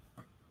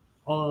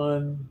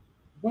on,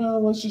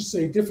 well, let's just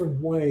say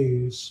different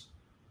ways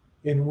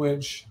in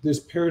which this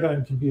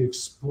paradigm can be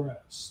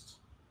expressed.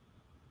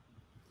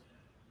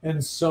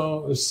 And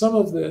so some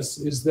of this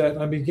is that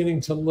I'm beginning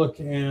to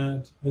look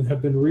at and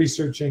have been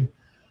researching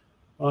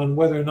on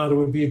whether or not it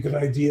would be a good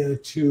idea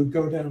to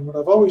go down what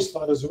I've always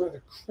thought is a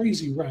rather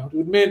crazy route. It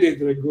would mandate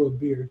that I grow a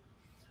beard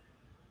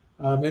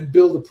and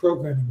build a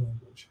programming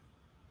language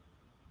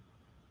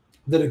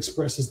that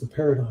expresses the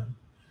paradigm.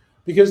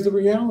 Because the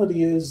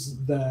reality is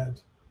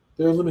that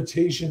there are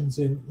limitations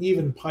in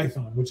even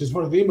Python, which is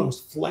one of the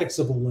most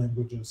flexible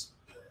languages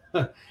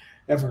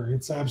ever.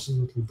 It's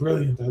absolutely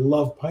brilliant. I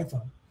love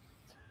Python.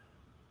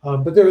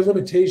 But there are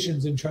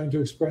limitations in trying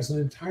to express an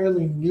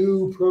entirely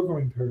new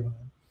programming paradigm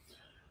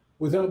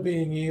without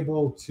being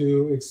able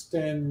to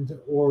extend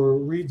or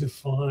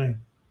redefine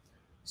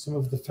some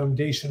of the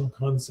foundational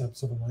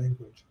concepts of a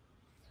language.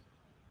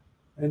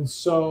 And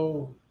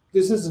so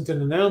this isn't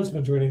an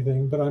announcement or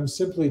anything, but I'm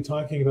simply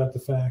talking about the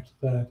fact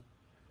that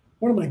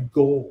one of my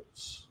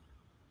goals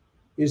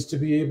is to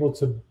be able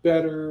to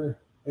better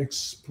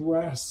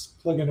express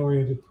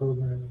plugin-oriented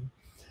programming.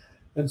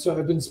 And so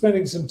I've been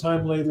spending some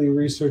time lately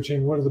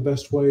researching what are the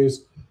best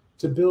ways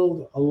to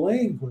build a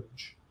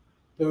language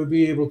that would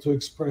be able to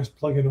express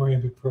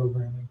plugin-oriented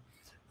programming.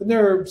 And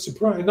there are,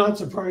 not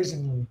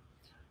surprisingly,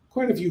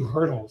 quite a few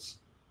hurdles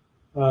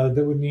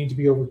that would need to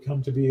be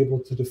overcome to be able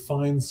to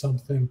define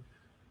something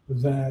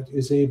that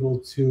is able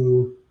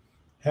to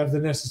have the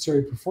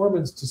necessary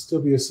performance to still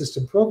be a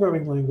system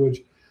programming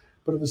language,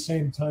 but at the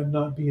same time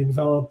not be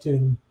enveloped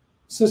in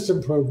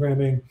system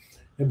programming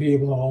and be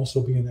able to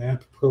also be an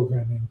app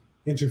programming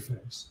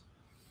interface.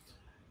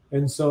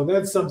 And so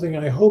that's something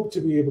I hope to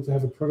be able to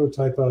have a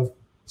prototype of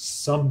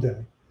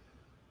someday.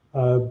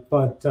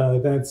 But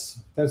that's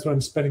what I'm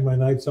spending my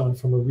nights on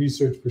from a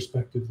research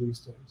perspective these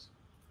days.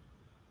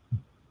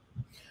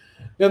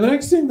 Now, the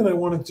next thing that I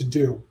wanted to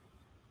do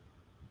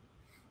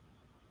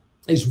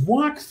is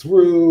walk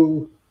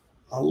through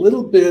a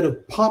little bit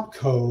of pop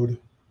code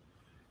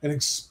and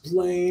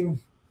explain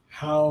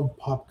how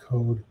pop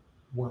code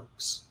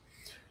works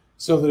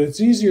so that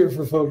it's easier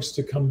for folks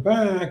to come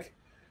back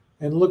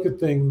and look at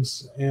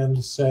things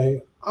and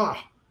say,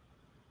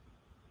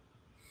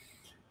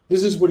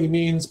 this is what he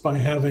means by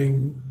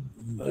having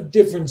a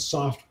different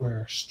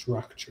software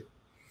structure.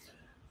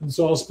 And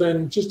so I'll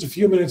spend just a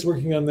few minutes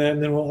working on that,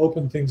 and then we'll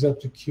open things up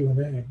to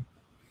Q&A.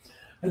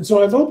 And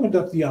so I've opened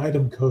up the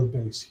item code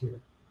base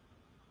here.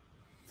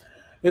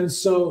 And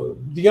so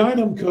the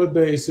item code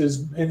base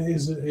is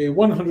a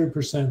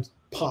 100%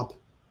 POP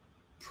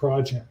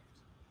project.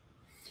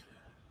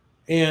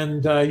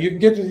 And you can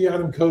get to the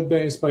item code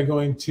base by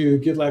going to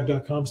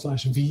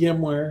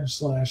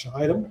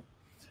gitlab.com/VMware/item.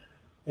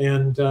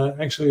 And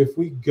actually, if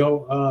we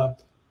go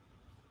up,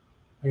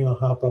 I'm going to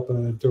hop up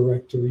a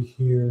directory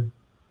here.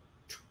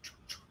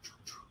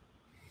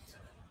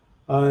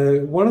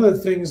 One of the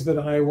things that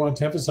I want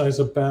to emphasize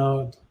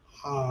about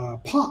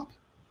POP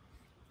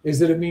is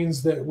that it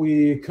means that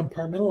we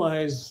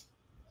compartmentalize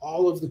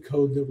all of the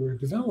code that we're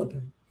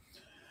developing,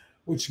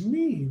 which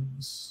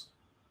means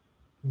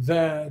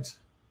that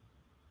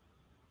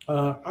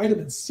item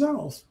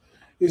itself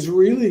is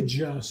really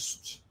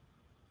just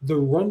the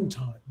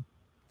runtime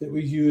that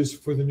we use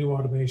for the new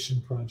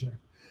automation project.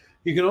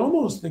 You can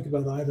almost think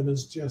about item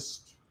as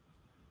just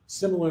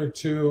similar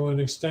to an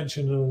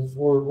extension of,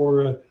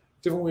 or a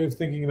different way of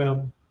thinking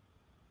about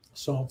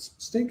SALT's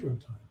state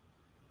runtime.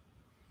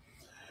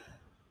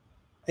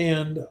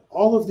 And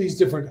all of these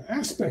different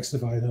aspects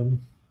of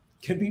item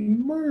can be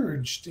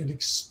merged and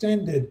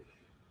extended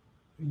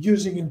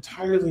using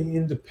entirely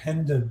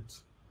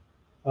independent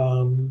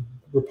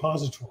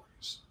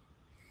repositories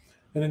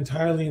and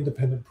entirely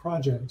independent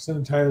projects and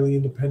entirely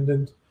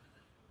independent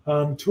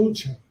tool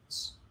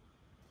chains.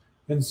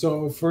 And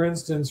so, for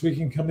instance, we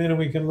can come in and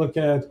we can look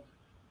at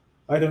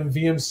item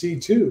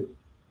VMC2,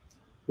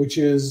 which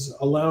is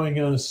allowing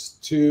us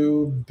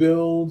to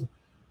build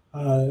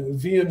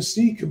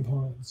VMC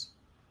components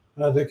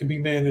that can be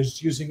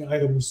managed using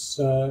items,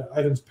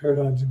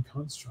 paradigms, and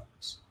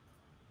constructs.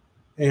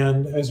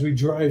 And as we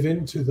drive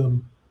into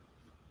them,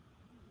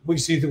 we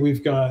see that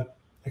we've got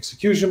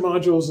execution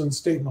modules and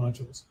state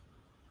modules.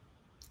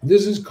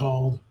 This is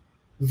called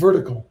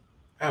vertical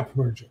app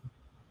merging.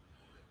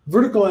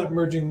 Vertical app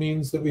merging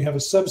means that we have a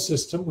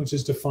subsystem, which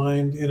is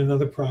defined in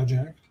another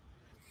project,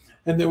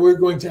 and that we're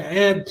going to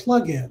add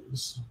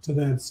plugins to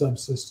that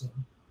subsystem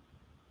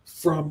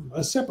from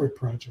a separate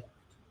project.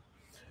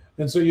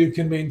 And so you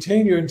can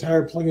maintain your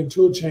entire plugin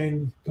tool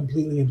chain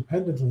completely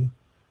independently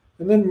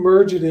and then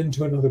merge it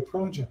into another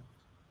project.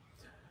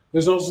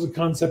 There's also the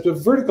concept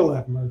of vertical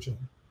app merging.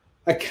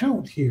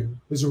 Account here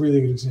is a really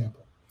good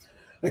example.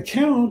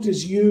 Account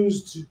is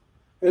used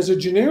as a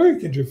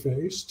generic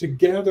interface to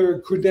gather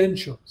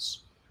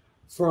credentials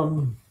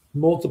from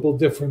multiple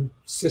different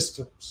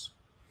systems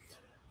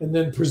and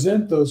then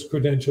present those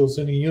credentials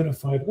in a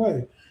unified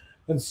way.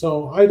 And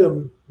so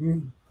item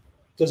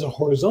does a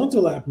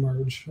horizontal app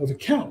merge of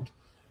account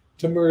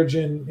to merge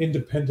in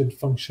independent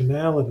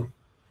functionality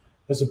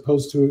as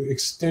opposed to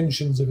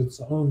extensions of its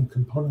own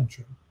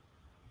componentry.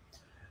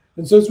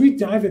 And so as we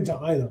dive into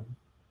item,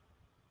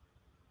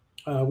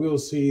 we will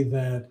see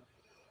that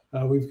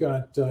we've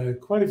got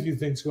quite a few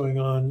things going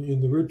on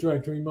in the root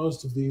directory.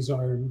 Most of these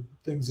are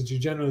things that you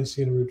generally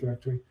see in a root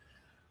directory.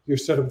 Your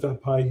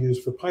setup.py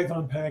used for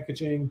Python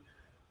packaging.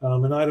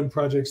 An item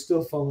project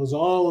still follows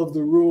all of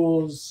the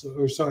rules,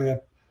 or sorry,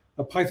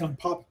 a Python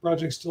POP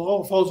project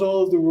still follows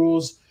all of the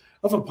rules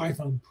of a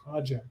Python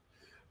project.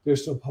 They're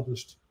still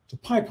published to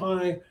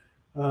PyPy.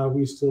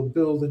 We still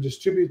build and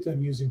distribute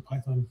them using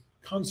Python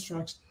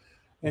constructs.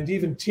 And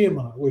even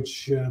Tiamat,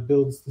 which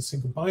builds the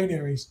single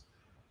binaries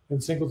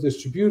and single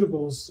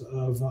distributables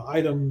of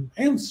item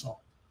and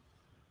SALT,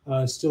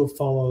 still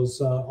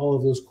follows all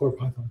of those core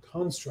Python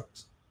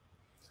constructs.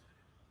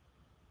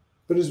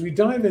 But as we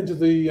dive into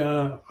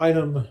the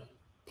item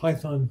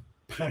Python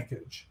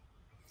package,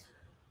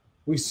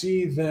 we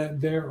see that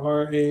there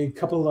are a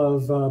couple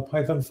of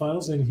Python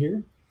files in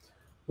here.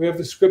 We have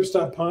the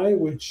scripts.py,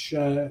 which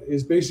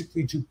is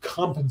basically to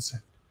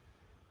compensate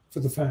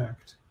for the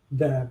fact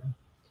that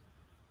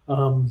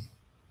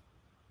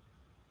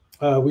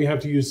we have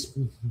to use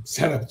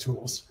setup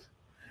tools,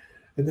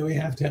 and then we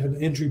have to have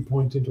an entry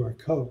point into our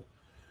code.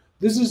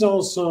 This is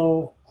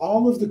also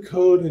all of the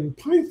code in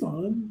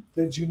Python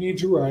that you need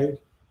to write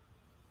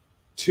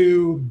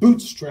to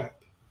bootstrap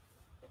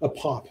a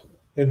POP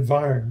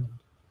environment.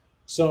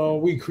 So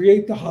we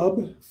create the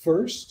hub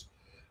first.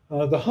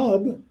 The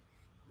hub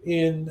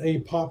in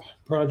a POP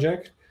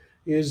project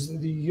is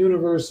the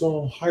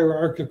universal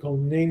hierarchical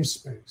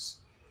namespace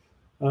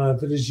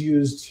that is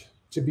used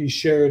to be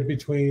shared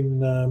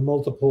between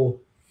multiple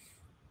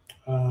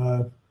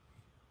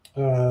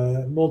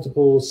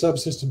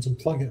subsystems and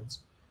plugins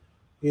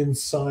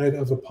inside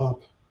of a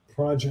POP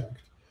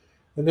project.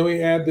 And then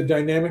we add the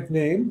dynamic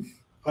name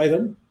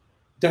item.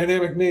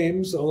 Dynamic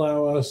names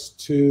allow us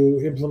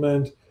to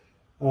implement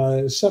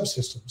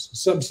subsystems.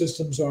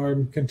 Subsystems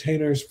are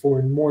containers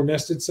for more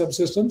nested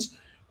subsystems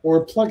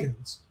or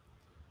plugins.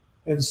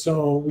 And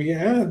so we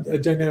add a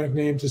dynamic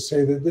name to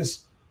say that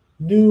this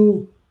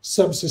new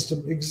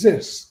subsystem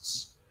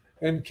exists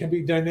and can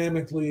be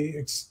dynamically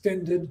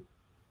extended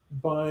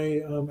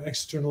by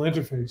external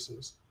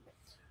interfaces.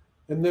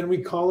 And then we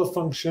call a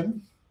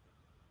function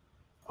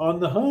on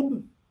the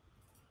hub,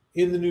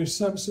 in the new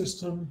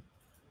subsystem,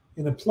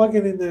 in a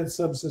plugin in that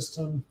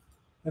subsystem,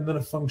 and then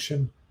a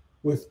function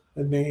with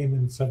a name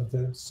inside of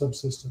that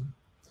subsystem.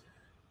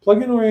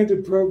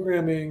 Plugin-oriented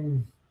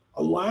programming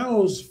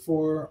allows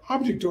for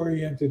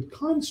object-oriented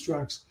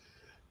constructs,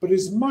 but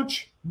is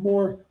much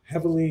more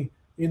heavily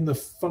in the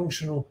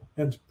functional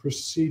and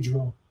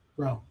procedural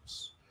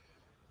realms,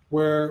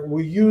 where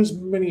we use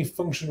many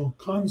functional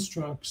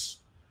constructs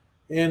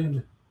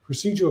and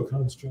procedural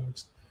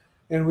constructs,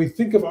 and we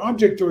think of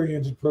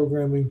object-oriented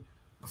programming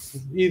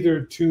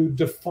either to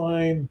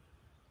define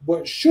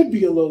what should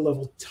be a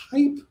low-level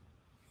type,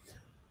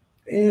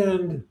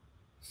 and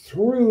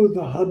through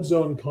the hub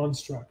zone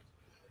construct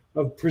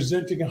of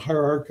presenting a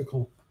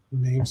hierarchical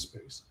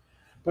namespace.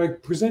 By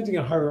presenting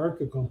a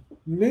hierarchical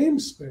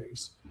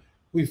namespace,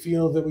 we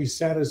feel that we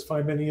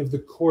satisfy many of the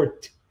core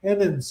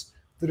tenets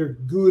that are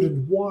good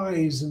and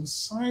wise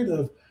inside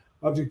of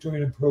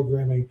object-oriented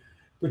programming,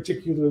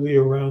 particularly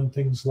around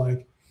things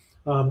like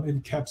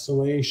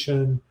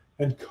encapsulation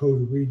and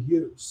code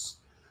reuse.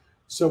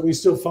 So we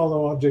still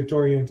follow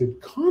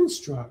object-oriented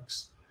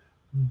constructs,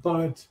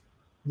 but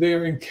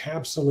they're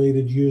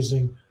encapsulated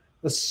using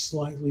a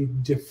slightly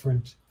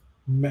different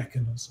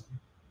mechanism.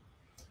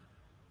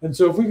 And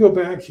so if we go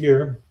back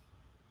here,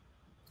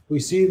 we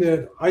see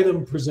that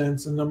item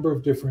presents a number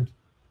of different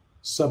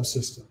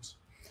subsystems.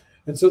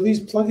 And so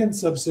these plugin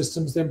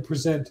subsystems then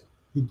present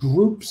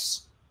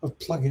groups of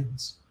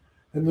plugins.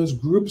 And those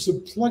groups of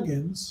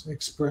plugins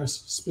express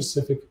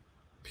specific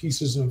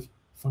pieces of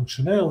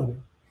functionality.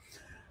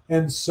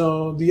 And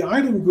so the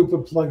item group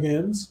of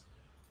plugins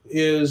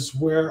is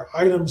where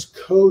items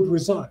code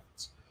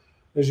resides.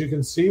 As you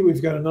can see,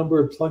 we've got a number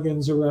of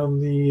plugins around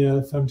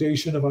the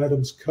foundation of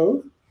items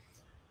code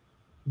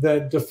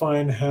that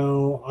define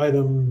how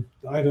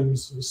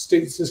items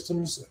state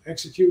systems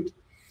execute,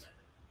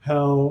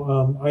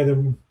 how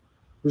item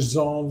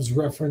resolves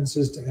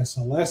references to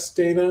SLS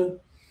data,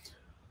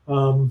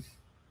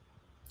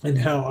 and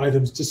how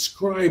items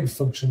describe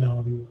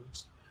functionality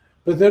works.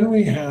 But then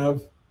we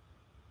have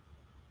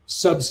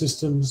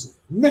subsystems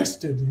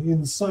nested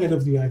inside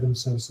of the item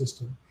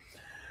subsystem.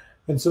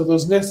 And so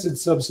those nested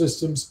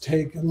subsystems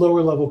take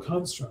lower level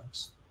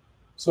constructs.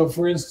 So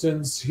for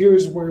instance,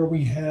 here's where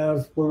we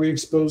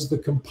expose the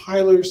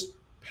compiler's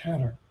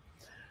pattern.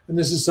 And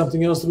this is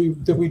something else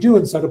that we do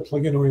inside of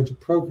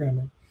plugin-oriented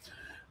programming.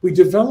 We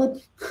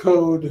develop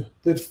code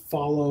that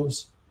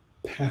follows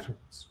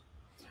patterns.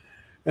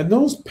 And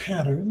those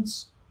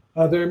patterns,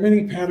 there are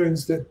many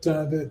patterns that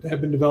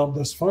have been developed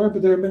thus far,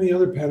 but there are many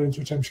other patterns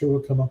which I'm sure will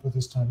come up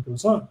as time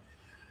goes on.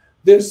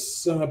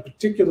 This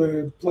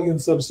particular plugin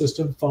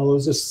subsystem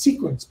follows a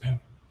sequence pattern.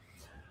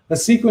 A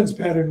sequence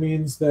pattern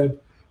means that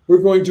we're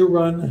going to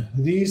run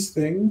these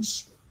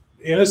things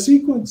in a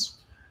sequence.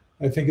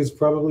 I think it's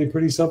probably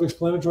pretty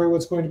self-explanatory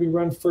what's going to be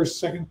run first,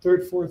 second,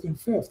 third, fourth, and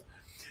fifth.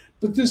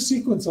 But this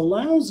sequence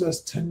allows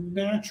us to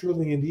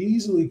naturally and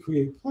easily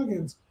create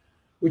plugins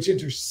which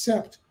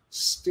intercept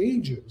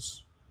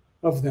stages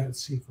of that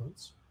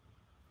sequence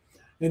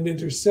and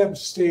intercept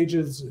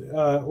stages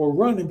or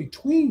run in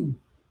between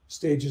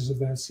stages of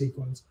that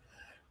sequence,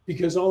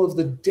 because all of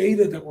the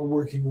data that we're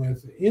working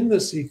with in the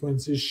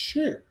sequence is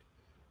shared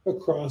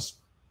across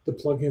the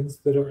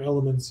plugins that are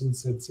elements in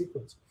said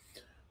sequence.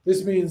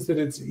 This means that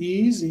it's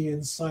easy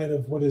inside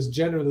of what is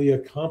generally a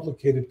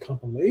complicated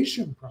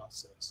compilation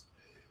process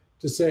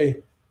to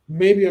say,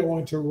 maybe I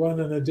want to run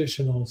an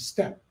additional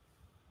step.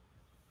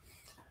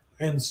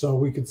 And so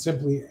we could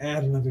simply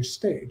add another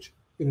stage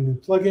in a new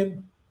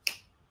plugin,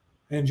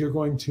 and you're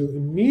going to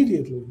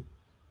immediately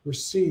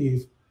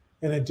receive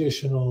an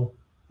additional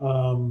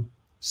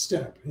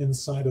step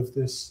inside of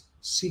this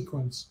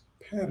sequence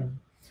pattern.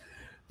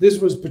 This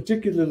was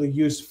particularly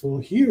useful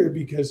here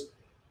because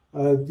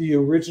the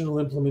original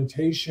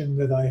implementation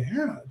that I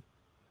had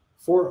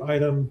for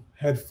item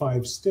had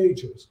 5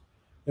 stages.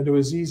 And it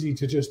was easy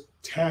to just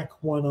tack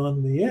one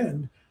on the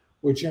end,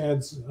 which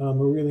adds a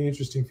really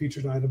interesting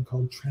featured item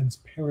called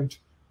transparent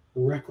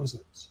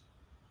requisites.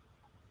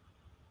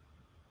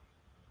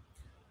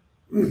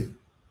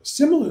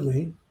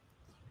 Similarly,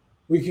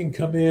 we can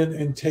come in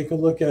and take a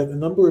look at a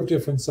number of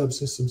different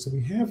subsystems that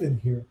we have in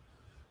here.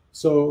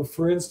 So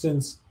for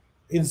instance,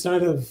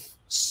 inside of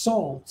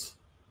SALT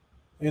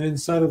and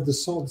inside of the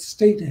SALT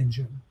state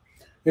engine,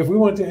 if we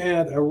want to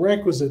add a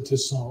requisite to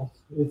SALT,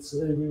 it's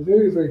a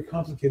very, very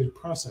complicated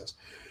process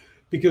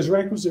because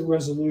requisite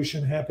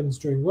resolution happens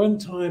during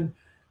runtime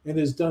and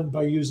is done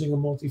by using a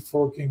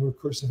multi-forking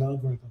recursive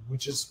algorithm,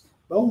 which is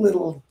a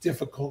little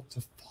difficult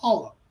to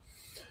follow.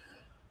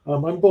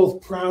 I'm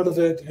both proud of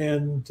it,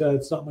 and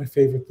it's not my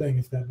favorite thing,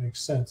 if that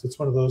makes sense. It's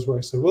one of those where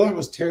I said, well, that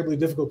was terribly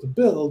difficult to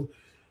build,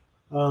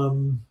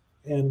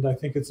 and I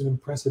think it's an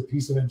impressive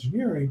piece of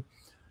engineering.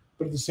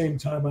 but at the same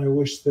time, I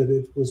wish that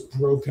it was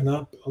broken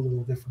up a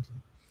little differently.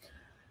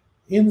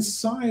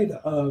 Inside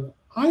of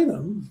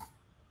item,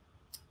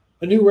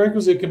 a new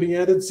requisite can be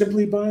added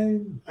simply by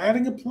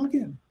adding a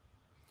plugin.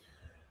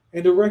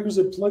 And a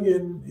requisite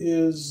plugin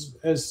is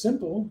as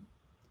simple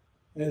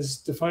as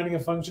defining a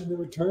function that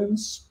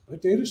returns a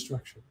data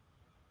structure.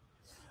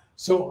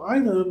 So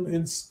item,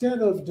 instead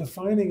of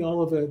defining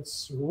all of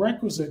its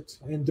requisite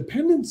and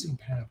dependency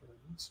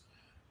patterns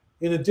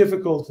in a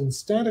difficult and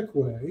static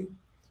way,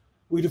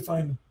 we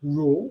define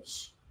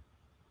rules,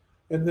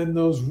 and then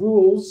those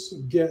rules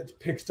get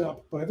picked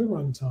up by the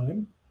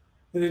runtime,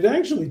 and it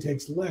actually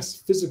takes less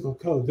physical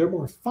code. There are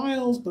more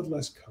files, but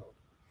less code.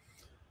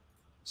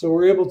 So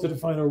we're able to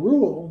define a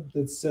rule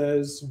that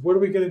says, what are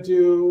we going to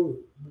do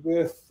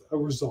with a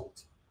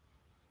result?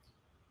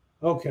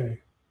 Okay.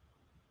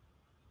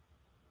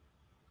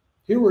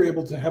 Here we're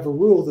able to have a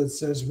rule that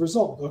says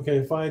result. Okay,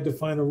 if I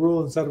define a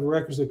rule inside of a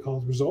requisite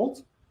called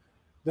result,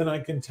 then I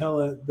can tell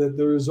it that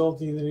the result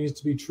either needs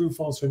to be true,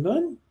 false, or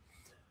none,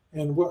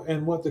 and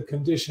what the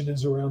condition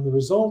is around the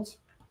result.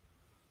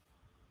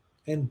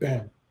 And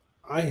bam,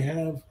 I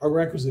have a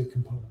requisite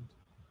component.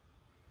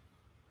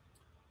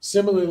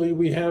 Similarly,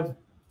 we have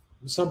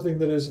something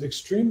that is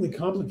extremely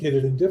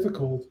complicated and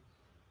difficult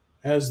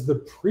as the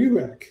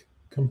prereq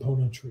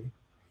componentry.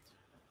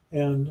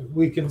 And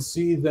we can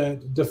see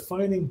that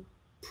defining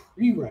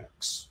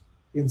prereqs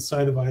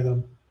inside of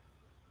item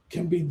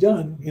can be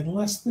done in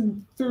less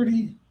than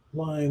 30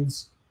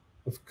 lines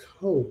of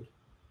code.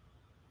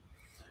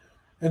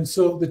 And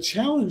so the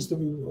challenge that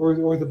we,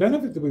 or the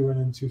benefit that we run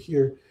into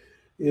here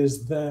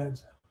is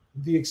that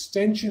the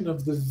extension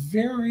of the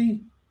very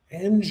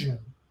engine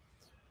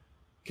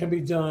can be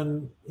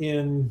done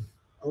in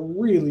a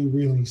really,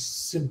 really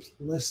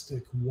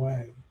simplistic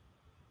way.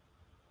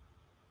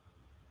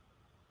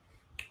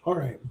 All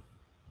right.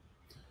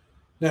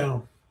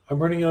 Now, I'm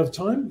running out of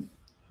time.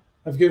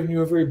 I've given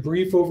you a very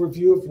brief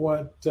overview of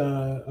what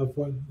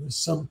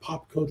some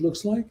pop code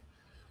looks like.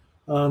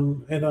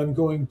 And I'm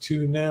going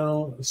to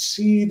now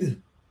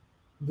cede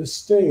the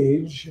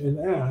stage and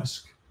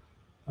ask,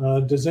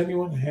 does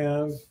anyone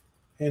have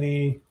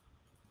any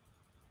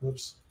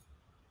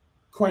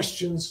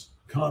questions,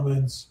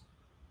 comments,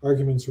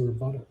 arguments, or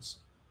rebuttals?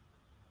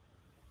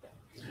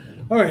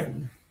 All right.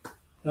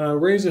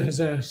 Reza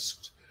has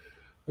asked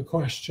a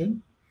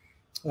question,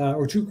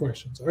 or two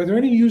questions. Are there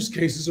any use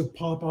cases of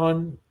POP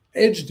on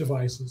edge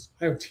devices,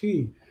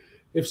 IoT?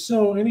 If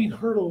so, any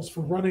hurdles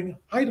for running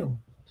item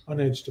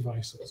on edge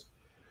devices?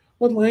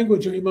 What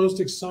language are you most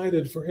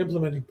excited for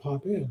implementing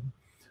POP in?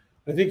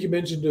 I think you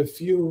mentioned a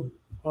few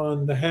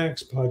on the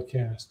Hacks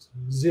podcast,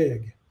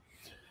 Zig.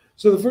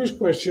 So the first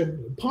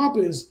question, POP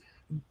is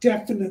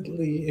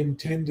definitely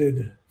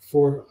intended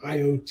for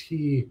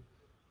IoT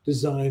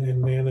design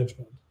and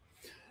management.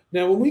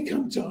 Now, when we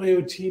come to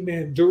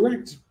IoT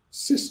direct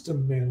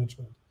system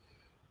management,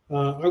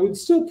 I would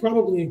still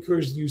probably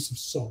encourage the use of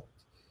Salt.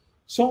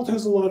 Salt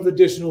has a lot of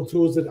additional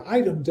tools that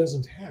Item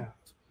doesn't have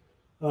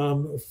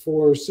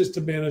for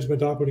system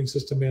management, operating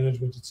system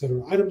management, et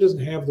cetera. Item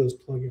doesn't have those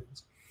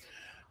plugins.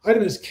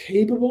 Item is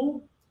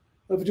capable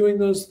of doing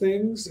those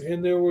things,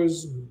 and there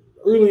was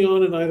early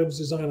on in Item's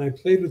design, I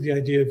played with the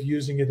idea of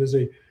using it as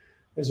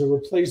a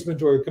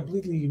replacement or a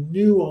completely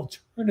new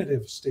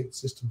alternative state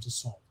system to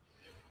Salt.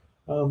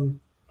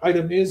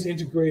 Item is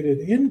integrated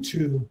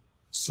into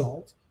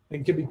Salt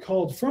and can be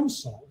called from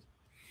Salt.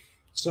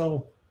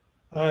 So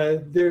I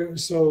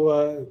guess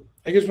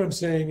what I'm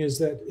saying is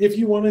that if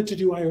you wanted to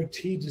do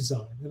IoT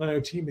design and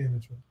IoT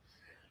management,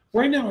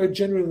 right now I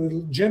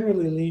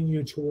generally lean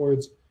you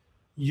towards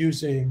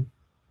using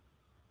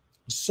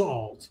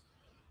Salt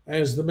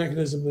as the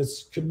mechanism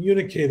that's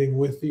communicating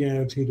with the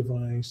IoT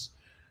device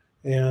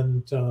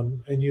and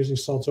using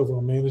Salt's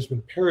overall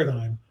management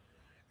paradigm,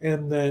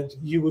 and that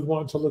you would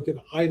want to look at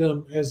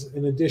Item as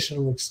an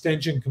additional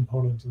extension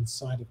component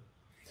inside of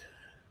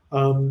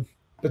it.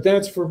 But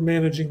that's for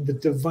managing the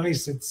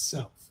device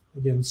itself.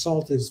 Again,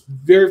 Salt is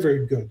very,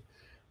 very good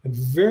and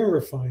very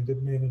refined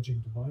at managing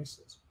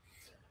devices.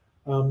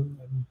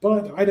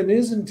 But Item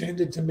is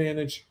intended to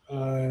manage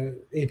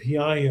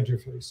API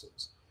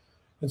interfaces.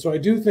 And so I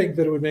do think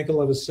that it would make a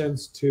lot of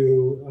sense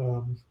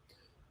to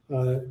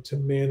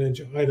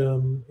manage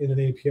Item in an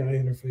API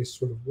interface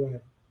sort of way.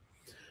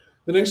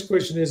 The next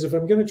question is, if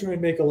I'm going to try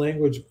and make a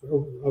language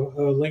for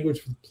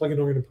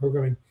plugin-oriented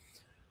programming,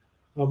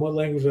 what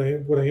language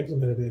would I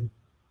implement it in?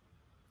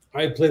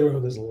 I played around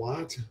with this a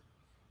lot.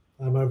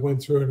 I've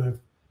went through and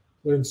I've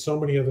learned so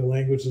many other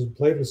languages and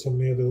played with so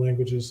many other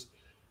languages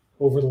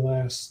over the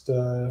last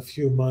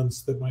few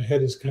months that my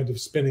head is kind of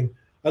spinning.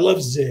 I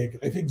love Zig.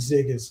 I think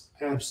Zig is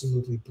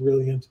absolutely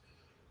brilliant.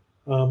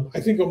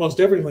 I think almost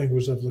every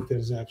language I've looked at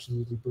is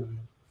absolutely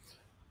brilliant.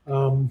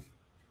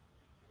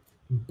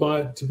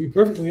 But to be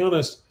perfectly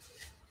honest,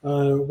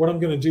 what I'm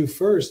going to do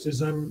first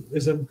is I'm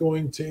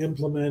going to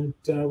implement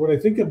what I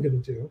think I'm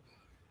going to do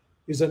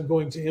is I'm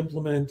going to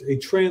implement a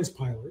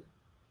transpiler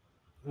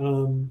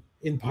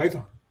in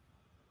Python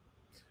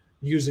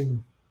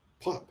using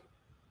POP.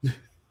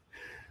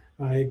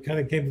 I kind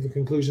of came to the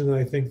conclusion that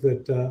I think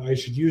that I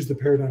should use the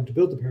paradigm to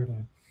build the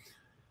paradigm.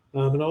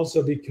 And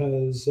also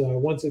because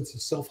once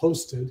it's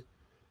self-hosted,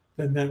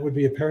 then that would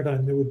be a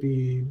paradigm that would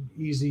be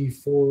easy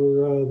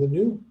for the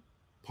new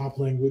POP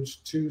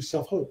language to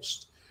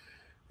self-host.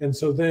 And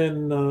so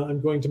then I'm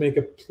going to make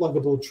a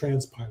pluggable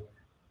transpiler.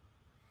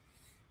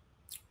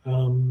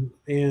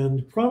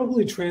 And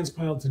probably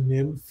transpile to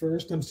NIM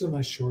first. I'm still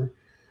not sure,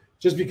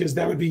 just because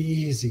that would be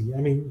easy.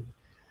 I mean,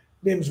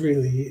 NIM's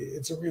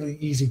it's a really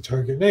easy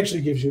target. It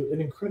actually gives you an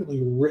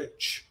incredibly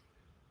rich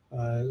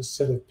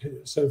set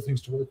of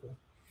things to work with.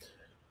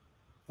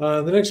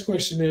 The next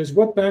question is,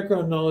 what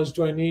background knowledge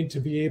do I need to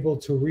be able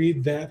to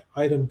read that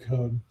item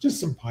code?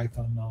 Just some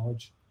Python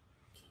knowledge.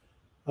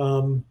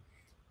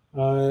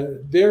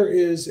 There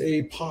is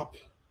a POP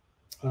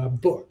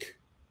book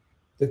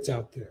that's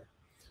out there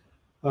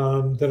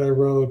that I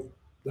wrote,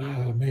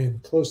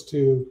 close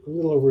to a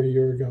little over a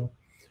year ago.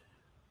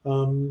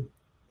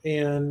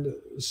 And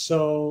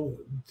so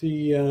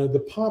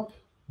the POP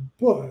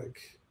book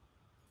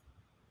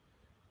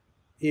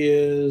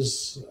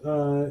is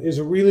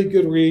a really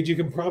good read. You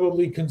can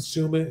probably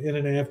consume it in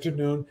an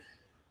afternoon.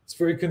 It's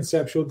very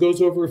conceptual. It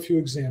goes over a few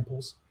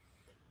examples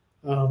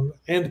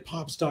and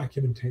POP's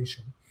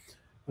documentation.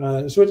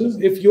 So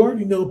if you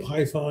already know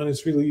Python,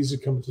 it's really easy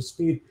to come up to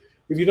speed.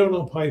 If you don't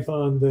know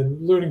Python, then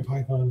learning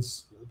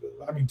Python's,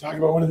 talk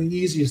about one of the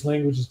easiest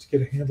languages to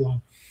get a handle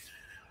on.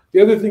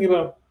 The other thing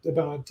about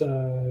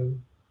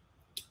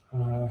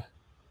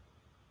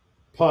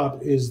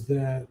POP is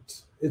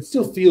that it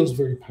still feels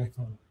very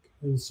Pythonic.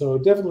 And so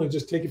definitely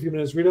just take a few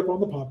minutes, read up on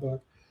the POP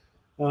book,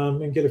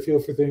 and get a feel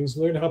for things,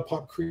 learn how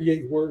POP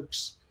create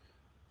works.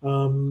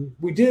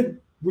 We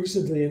did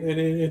recently, and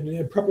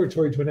in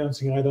preparatory to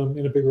announcing ITEM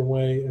in a bigger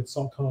way at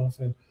SaltConf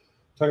and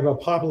talking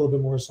about POP a little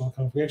bit more at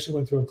SaltConf, we actually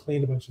went through and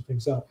cleaned a bunch of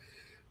things up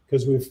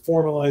because we've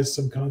formalized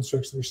some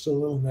constructs that are still a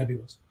little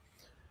nebulous.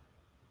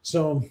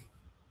 So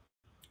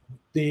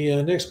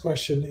the next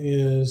question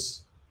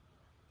is,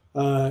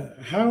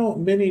 how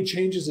many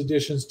changes,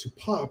 additions to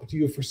POP do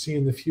you foresee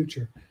in the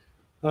future?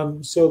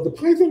 So the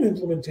Python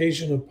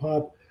implementation of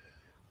POP,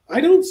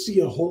 I don't see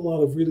a whole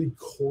lot of really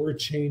core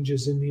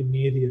changes in the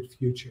immediate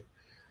future.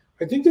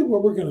 I think that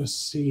what we're going to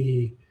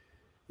see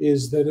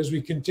is that as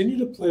we continue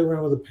to play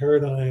around with the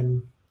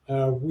paradigm,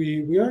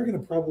 we are going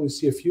to probably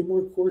see a few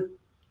more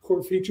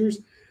core features.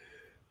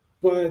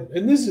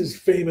 And this is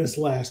famous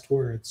last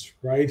words,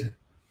 right?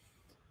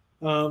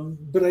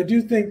 But I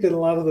do think that a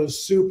lot of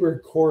those super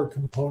core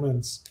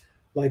components,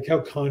 like how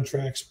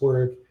contracts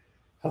work,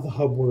 how the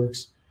hub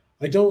works,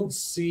 I don't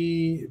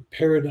see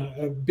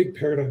big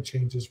paradigm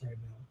changes right now.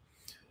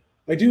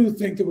 I do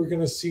think that we're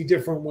going to see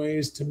different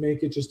ways to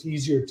make it just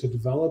easier to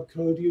develop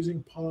code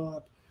using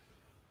POP.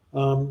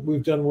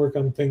 We've done work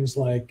on things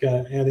like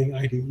adding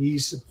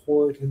IDE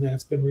support, and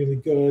that's been really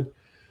good.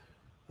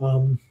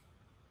 But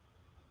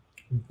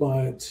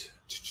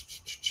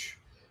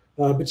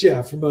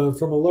yeah, from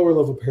a lower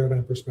level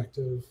paradigm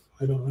perspective,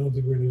 I don't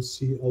think we're going to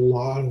see a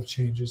lot of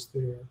changes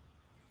there.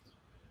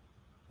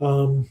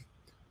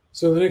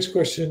 So the next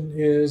question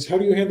is, how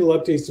do you handle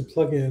updates to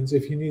plugins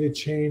if you need a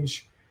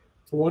change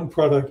for one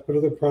product, but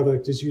other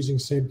product is using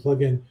same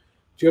plugin?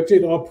 Do you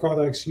update all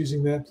products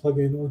using that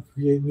plugin or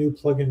create new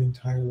plugin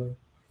entirely?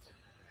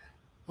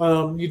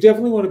 You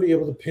definitely want to be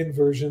able to pin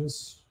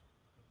versions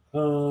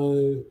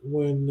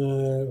when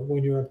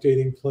you're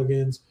updating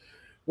plugins.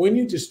 When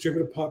you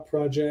distribute a POP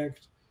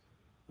project,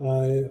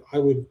 I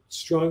would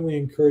strongly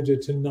encourage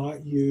it to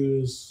not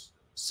use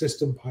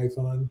system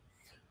Python.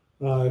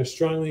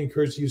 Strongly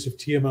encourage the use of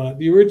Tiamat.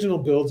 The original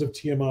builds of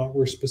Tiamat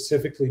were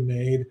specifically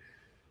made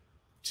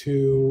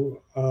to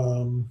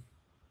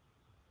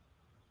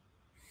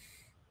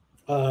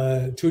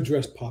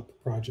address POP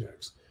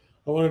projects.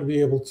 I wanted to be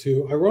able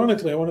to,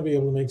 ironically, I want to be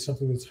able to make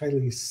something that's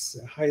highly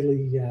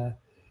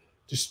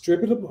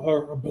distributable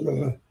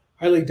or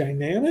highly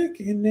dynamic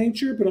in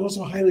nature, but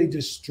also highly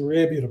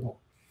distributable,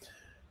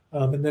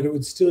 and that it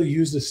would still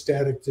use a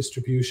static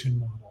distribution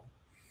model.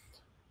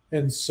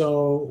 And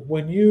so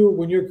when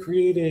you're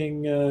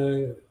creating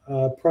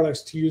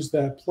products to use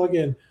that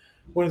plugin,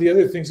 one of the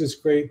other things that's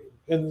great,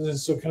 and then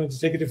so kind of to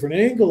take a different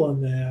angle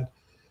on that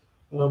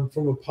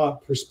from a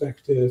POP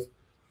perspective,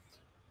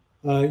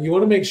 you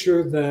want to make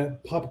sure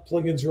that POP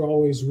plugins are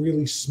always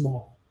really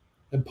small,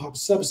 and POP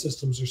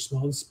subsystems are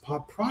small, and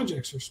POP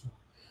projects are small.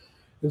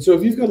 And so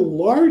if you've got a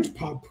large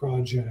POP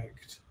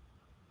project,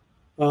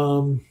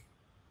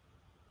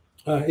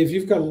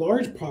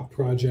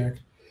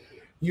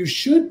 you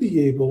should be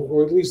able,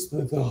 or at least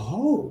the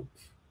hope,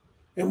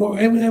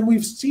 and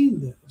we've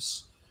seen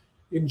this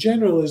in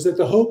general, is that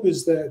the hope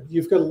is that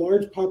you've got a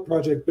large POP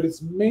project, but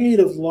it's made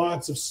of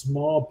lots of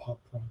small POP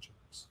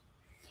projects.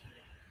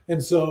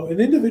 And so an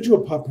individual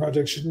POP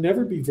project should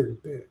never be very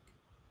big.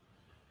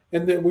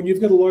 And then when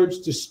you've got a large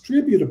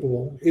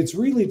distributable, it's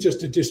really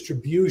just a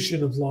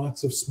distribution of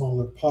lots of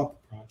smaller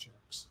POP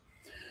projects.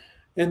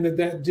 And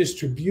that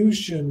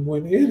distribution,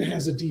 when it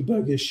has a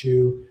debug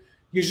issue,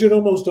 you should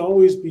almost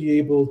always be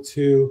able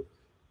to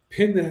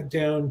pin that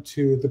down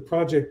to the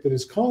project that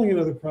is calling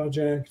another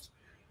project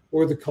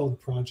or the called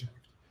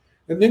project.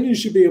 And then you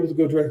should be able to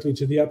go directly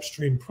to the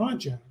upstream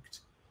project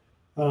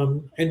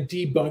and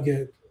debug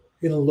it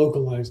in a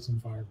localized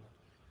environment.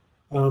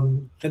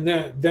 And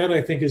that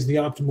I think is the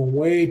optimal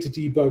way to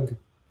debug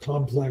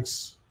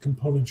complex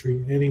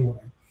componentry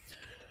anyway.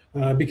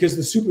 Because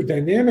the super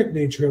dynamic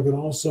nature of it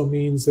also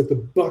means that the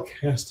buck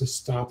has to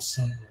stop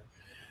somewhere,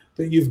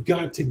 that you've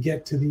got to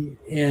get to the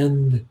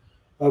end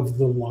of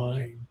the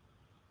line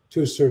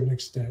to a certain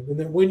extent. And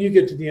that when you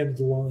get to the end of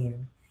the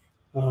line,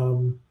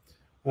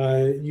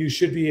 you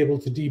should be able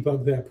to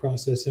debug that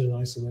process in an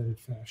isolated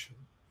fashion.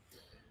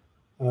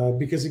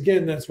 Because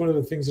again, that's one of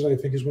the things that I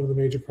think is one of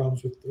the major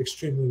problems with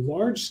extremely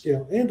large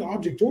scale and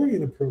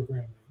object-oriented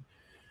programming,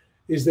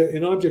 is that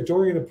in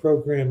object-oriented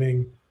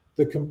programming,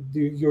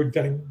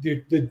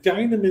 the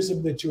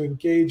dynamism that you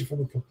engage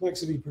from a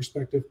complexity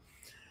perspective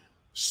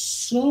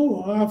so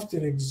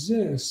often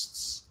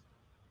exists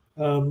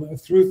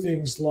through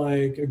things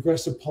like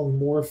aggressive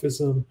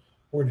polymorphism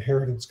or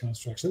inheritance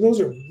constructs. And those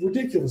are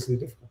ridiculously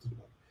difficult to do.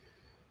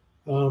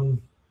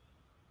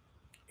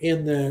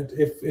 In that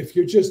if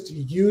you're just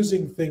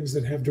using things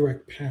that have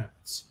direct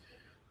paths,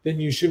 then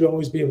you should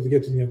always be able to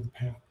get to the end of the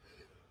path.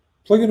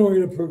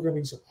 Plugin-oriented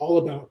programming is all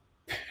about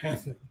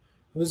pathing.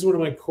 And this is one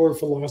of my core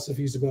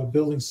philosophies about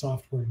building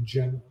software in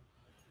general,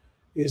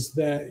 is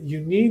that you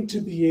need to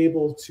be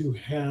able to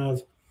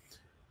have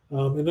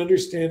an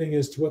understanding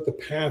as to what the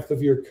path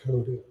of your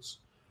code is.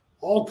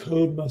 All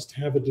code must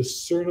have a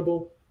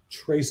discernible,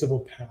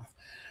 traceable path.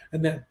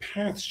 And that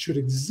path should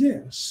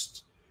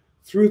exist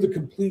through the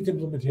complete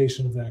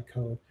implementation of that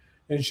code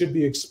and should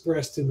be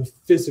expressed in the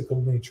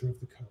physical nature of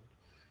the code.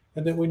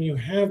 And that when you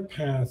have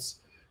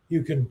paths,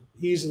 you can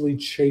easily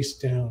chase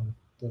down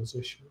those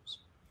issues.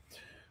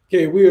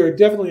 Okay, we are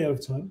definitely out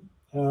of time,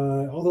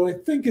 although I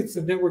think it's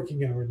the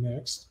networking hour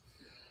next.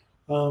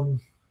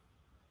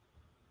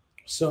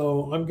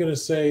 So I'm going to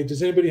say,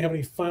 does anybody have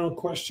any final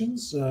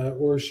questions,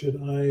 or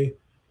should I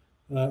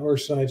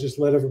just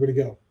let everybody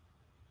go?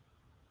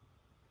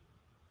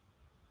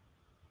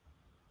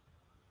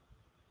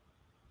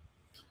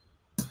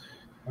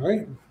 All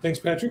right, thanks,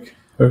 Patrick.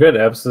 We're good,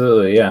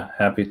 absolutely, yeah.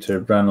 Happy to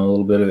run a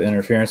little bit of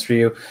interference for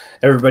you,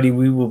 everybody.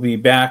 We will be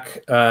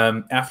back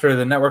after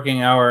the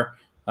networking hour.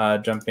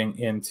 Jumping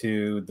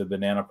into the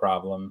banana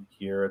problem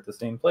here at the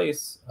same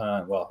place.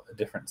 Well, a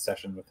different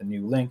session with a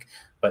new link,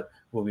 but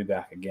we'll be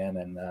back again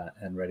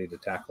and ready to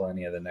tackle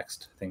any of the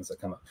next things that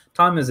come up.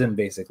 Tom is in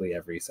basically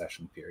every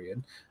session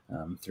period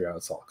throughout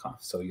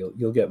SaltConf, so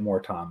you'll get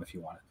more Tom if you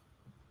want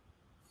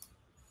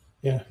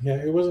it. Yeah,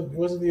 it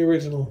wasn't the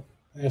original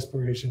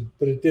aspiration,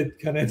 but it did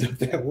kind of end up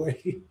that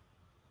way.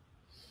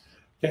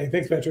 Okay,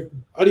 thanks, Patrick.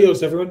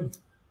 Adios, everyone.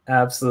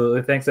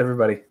 Absolutely, thanks,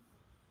 everybody.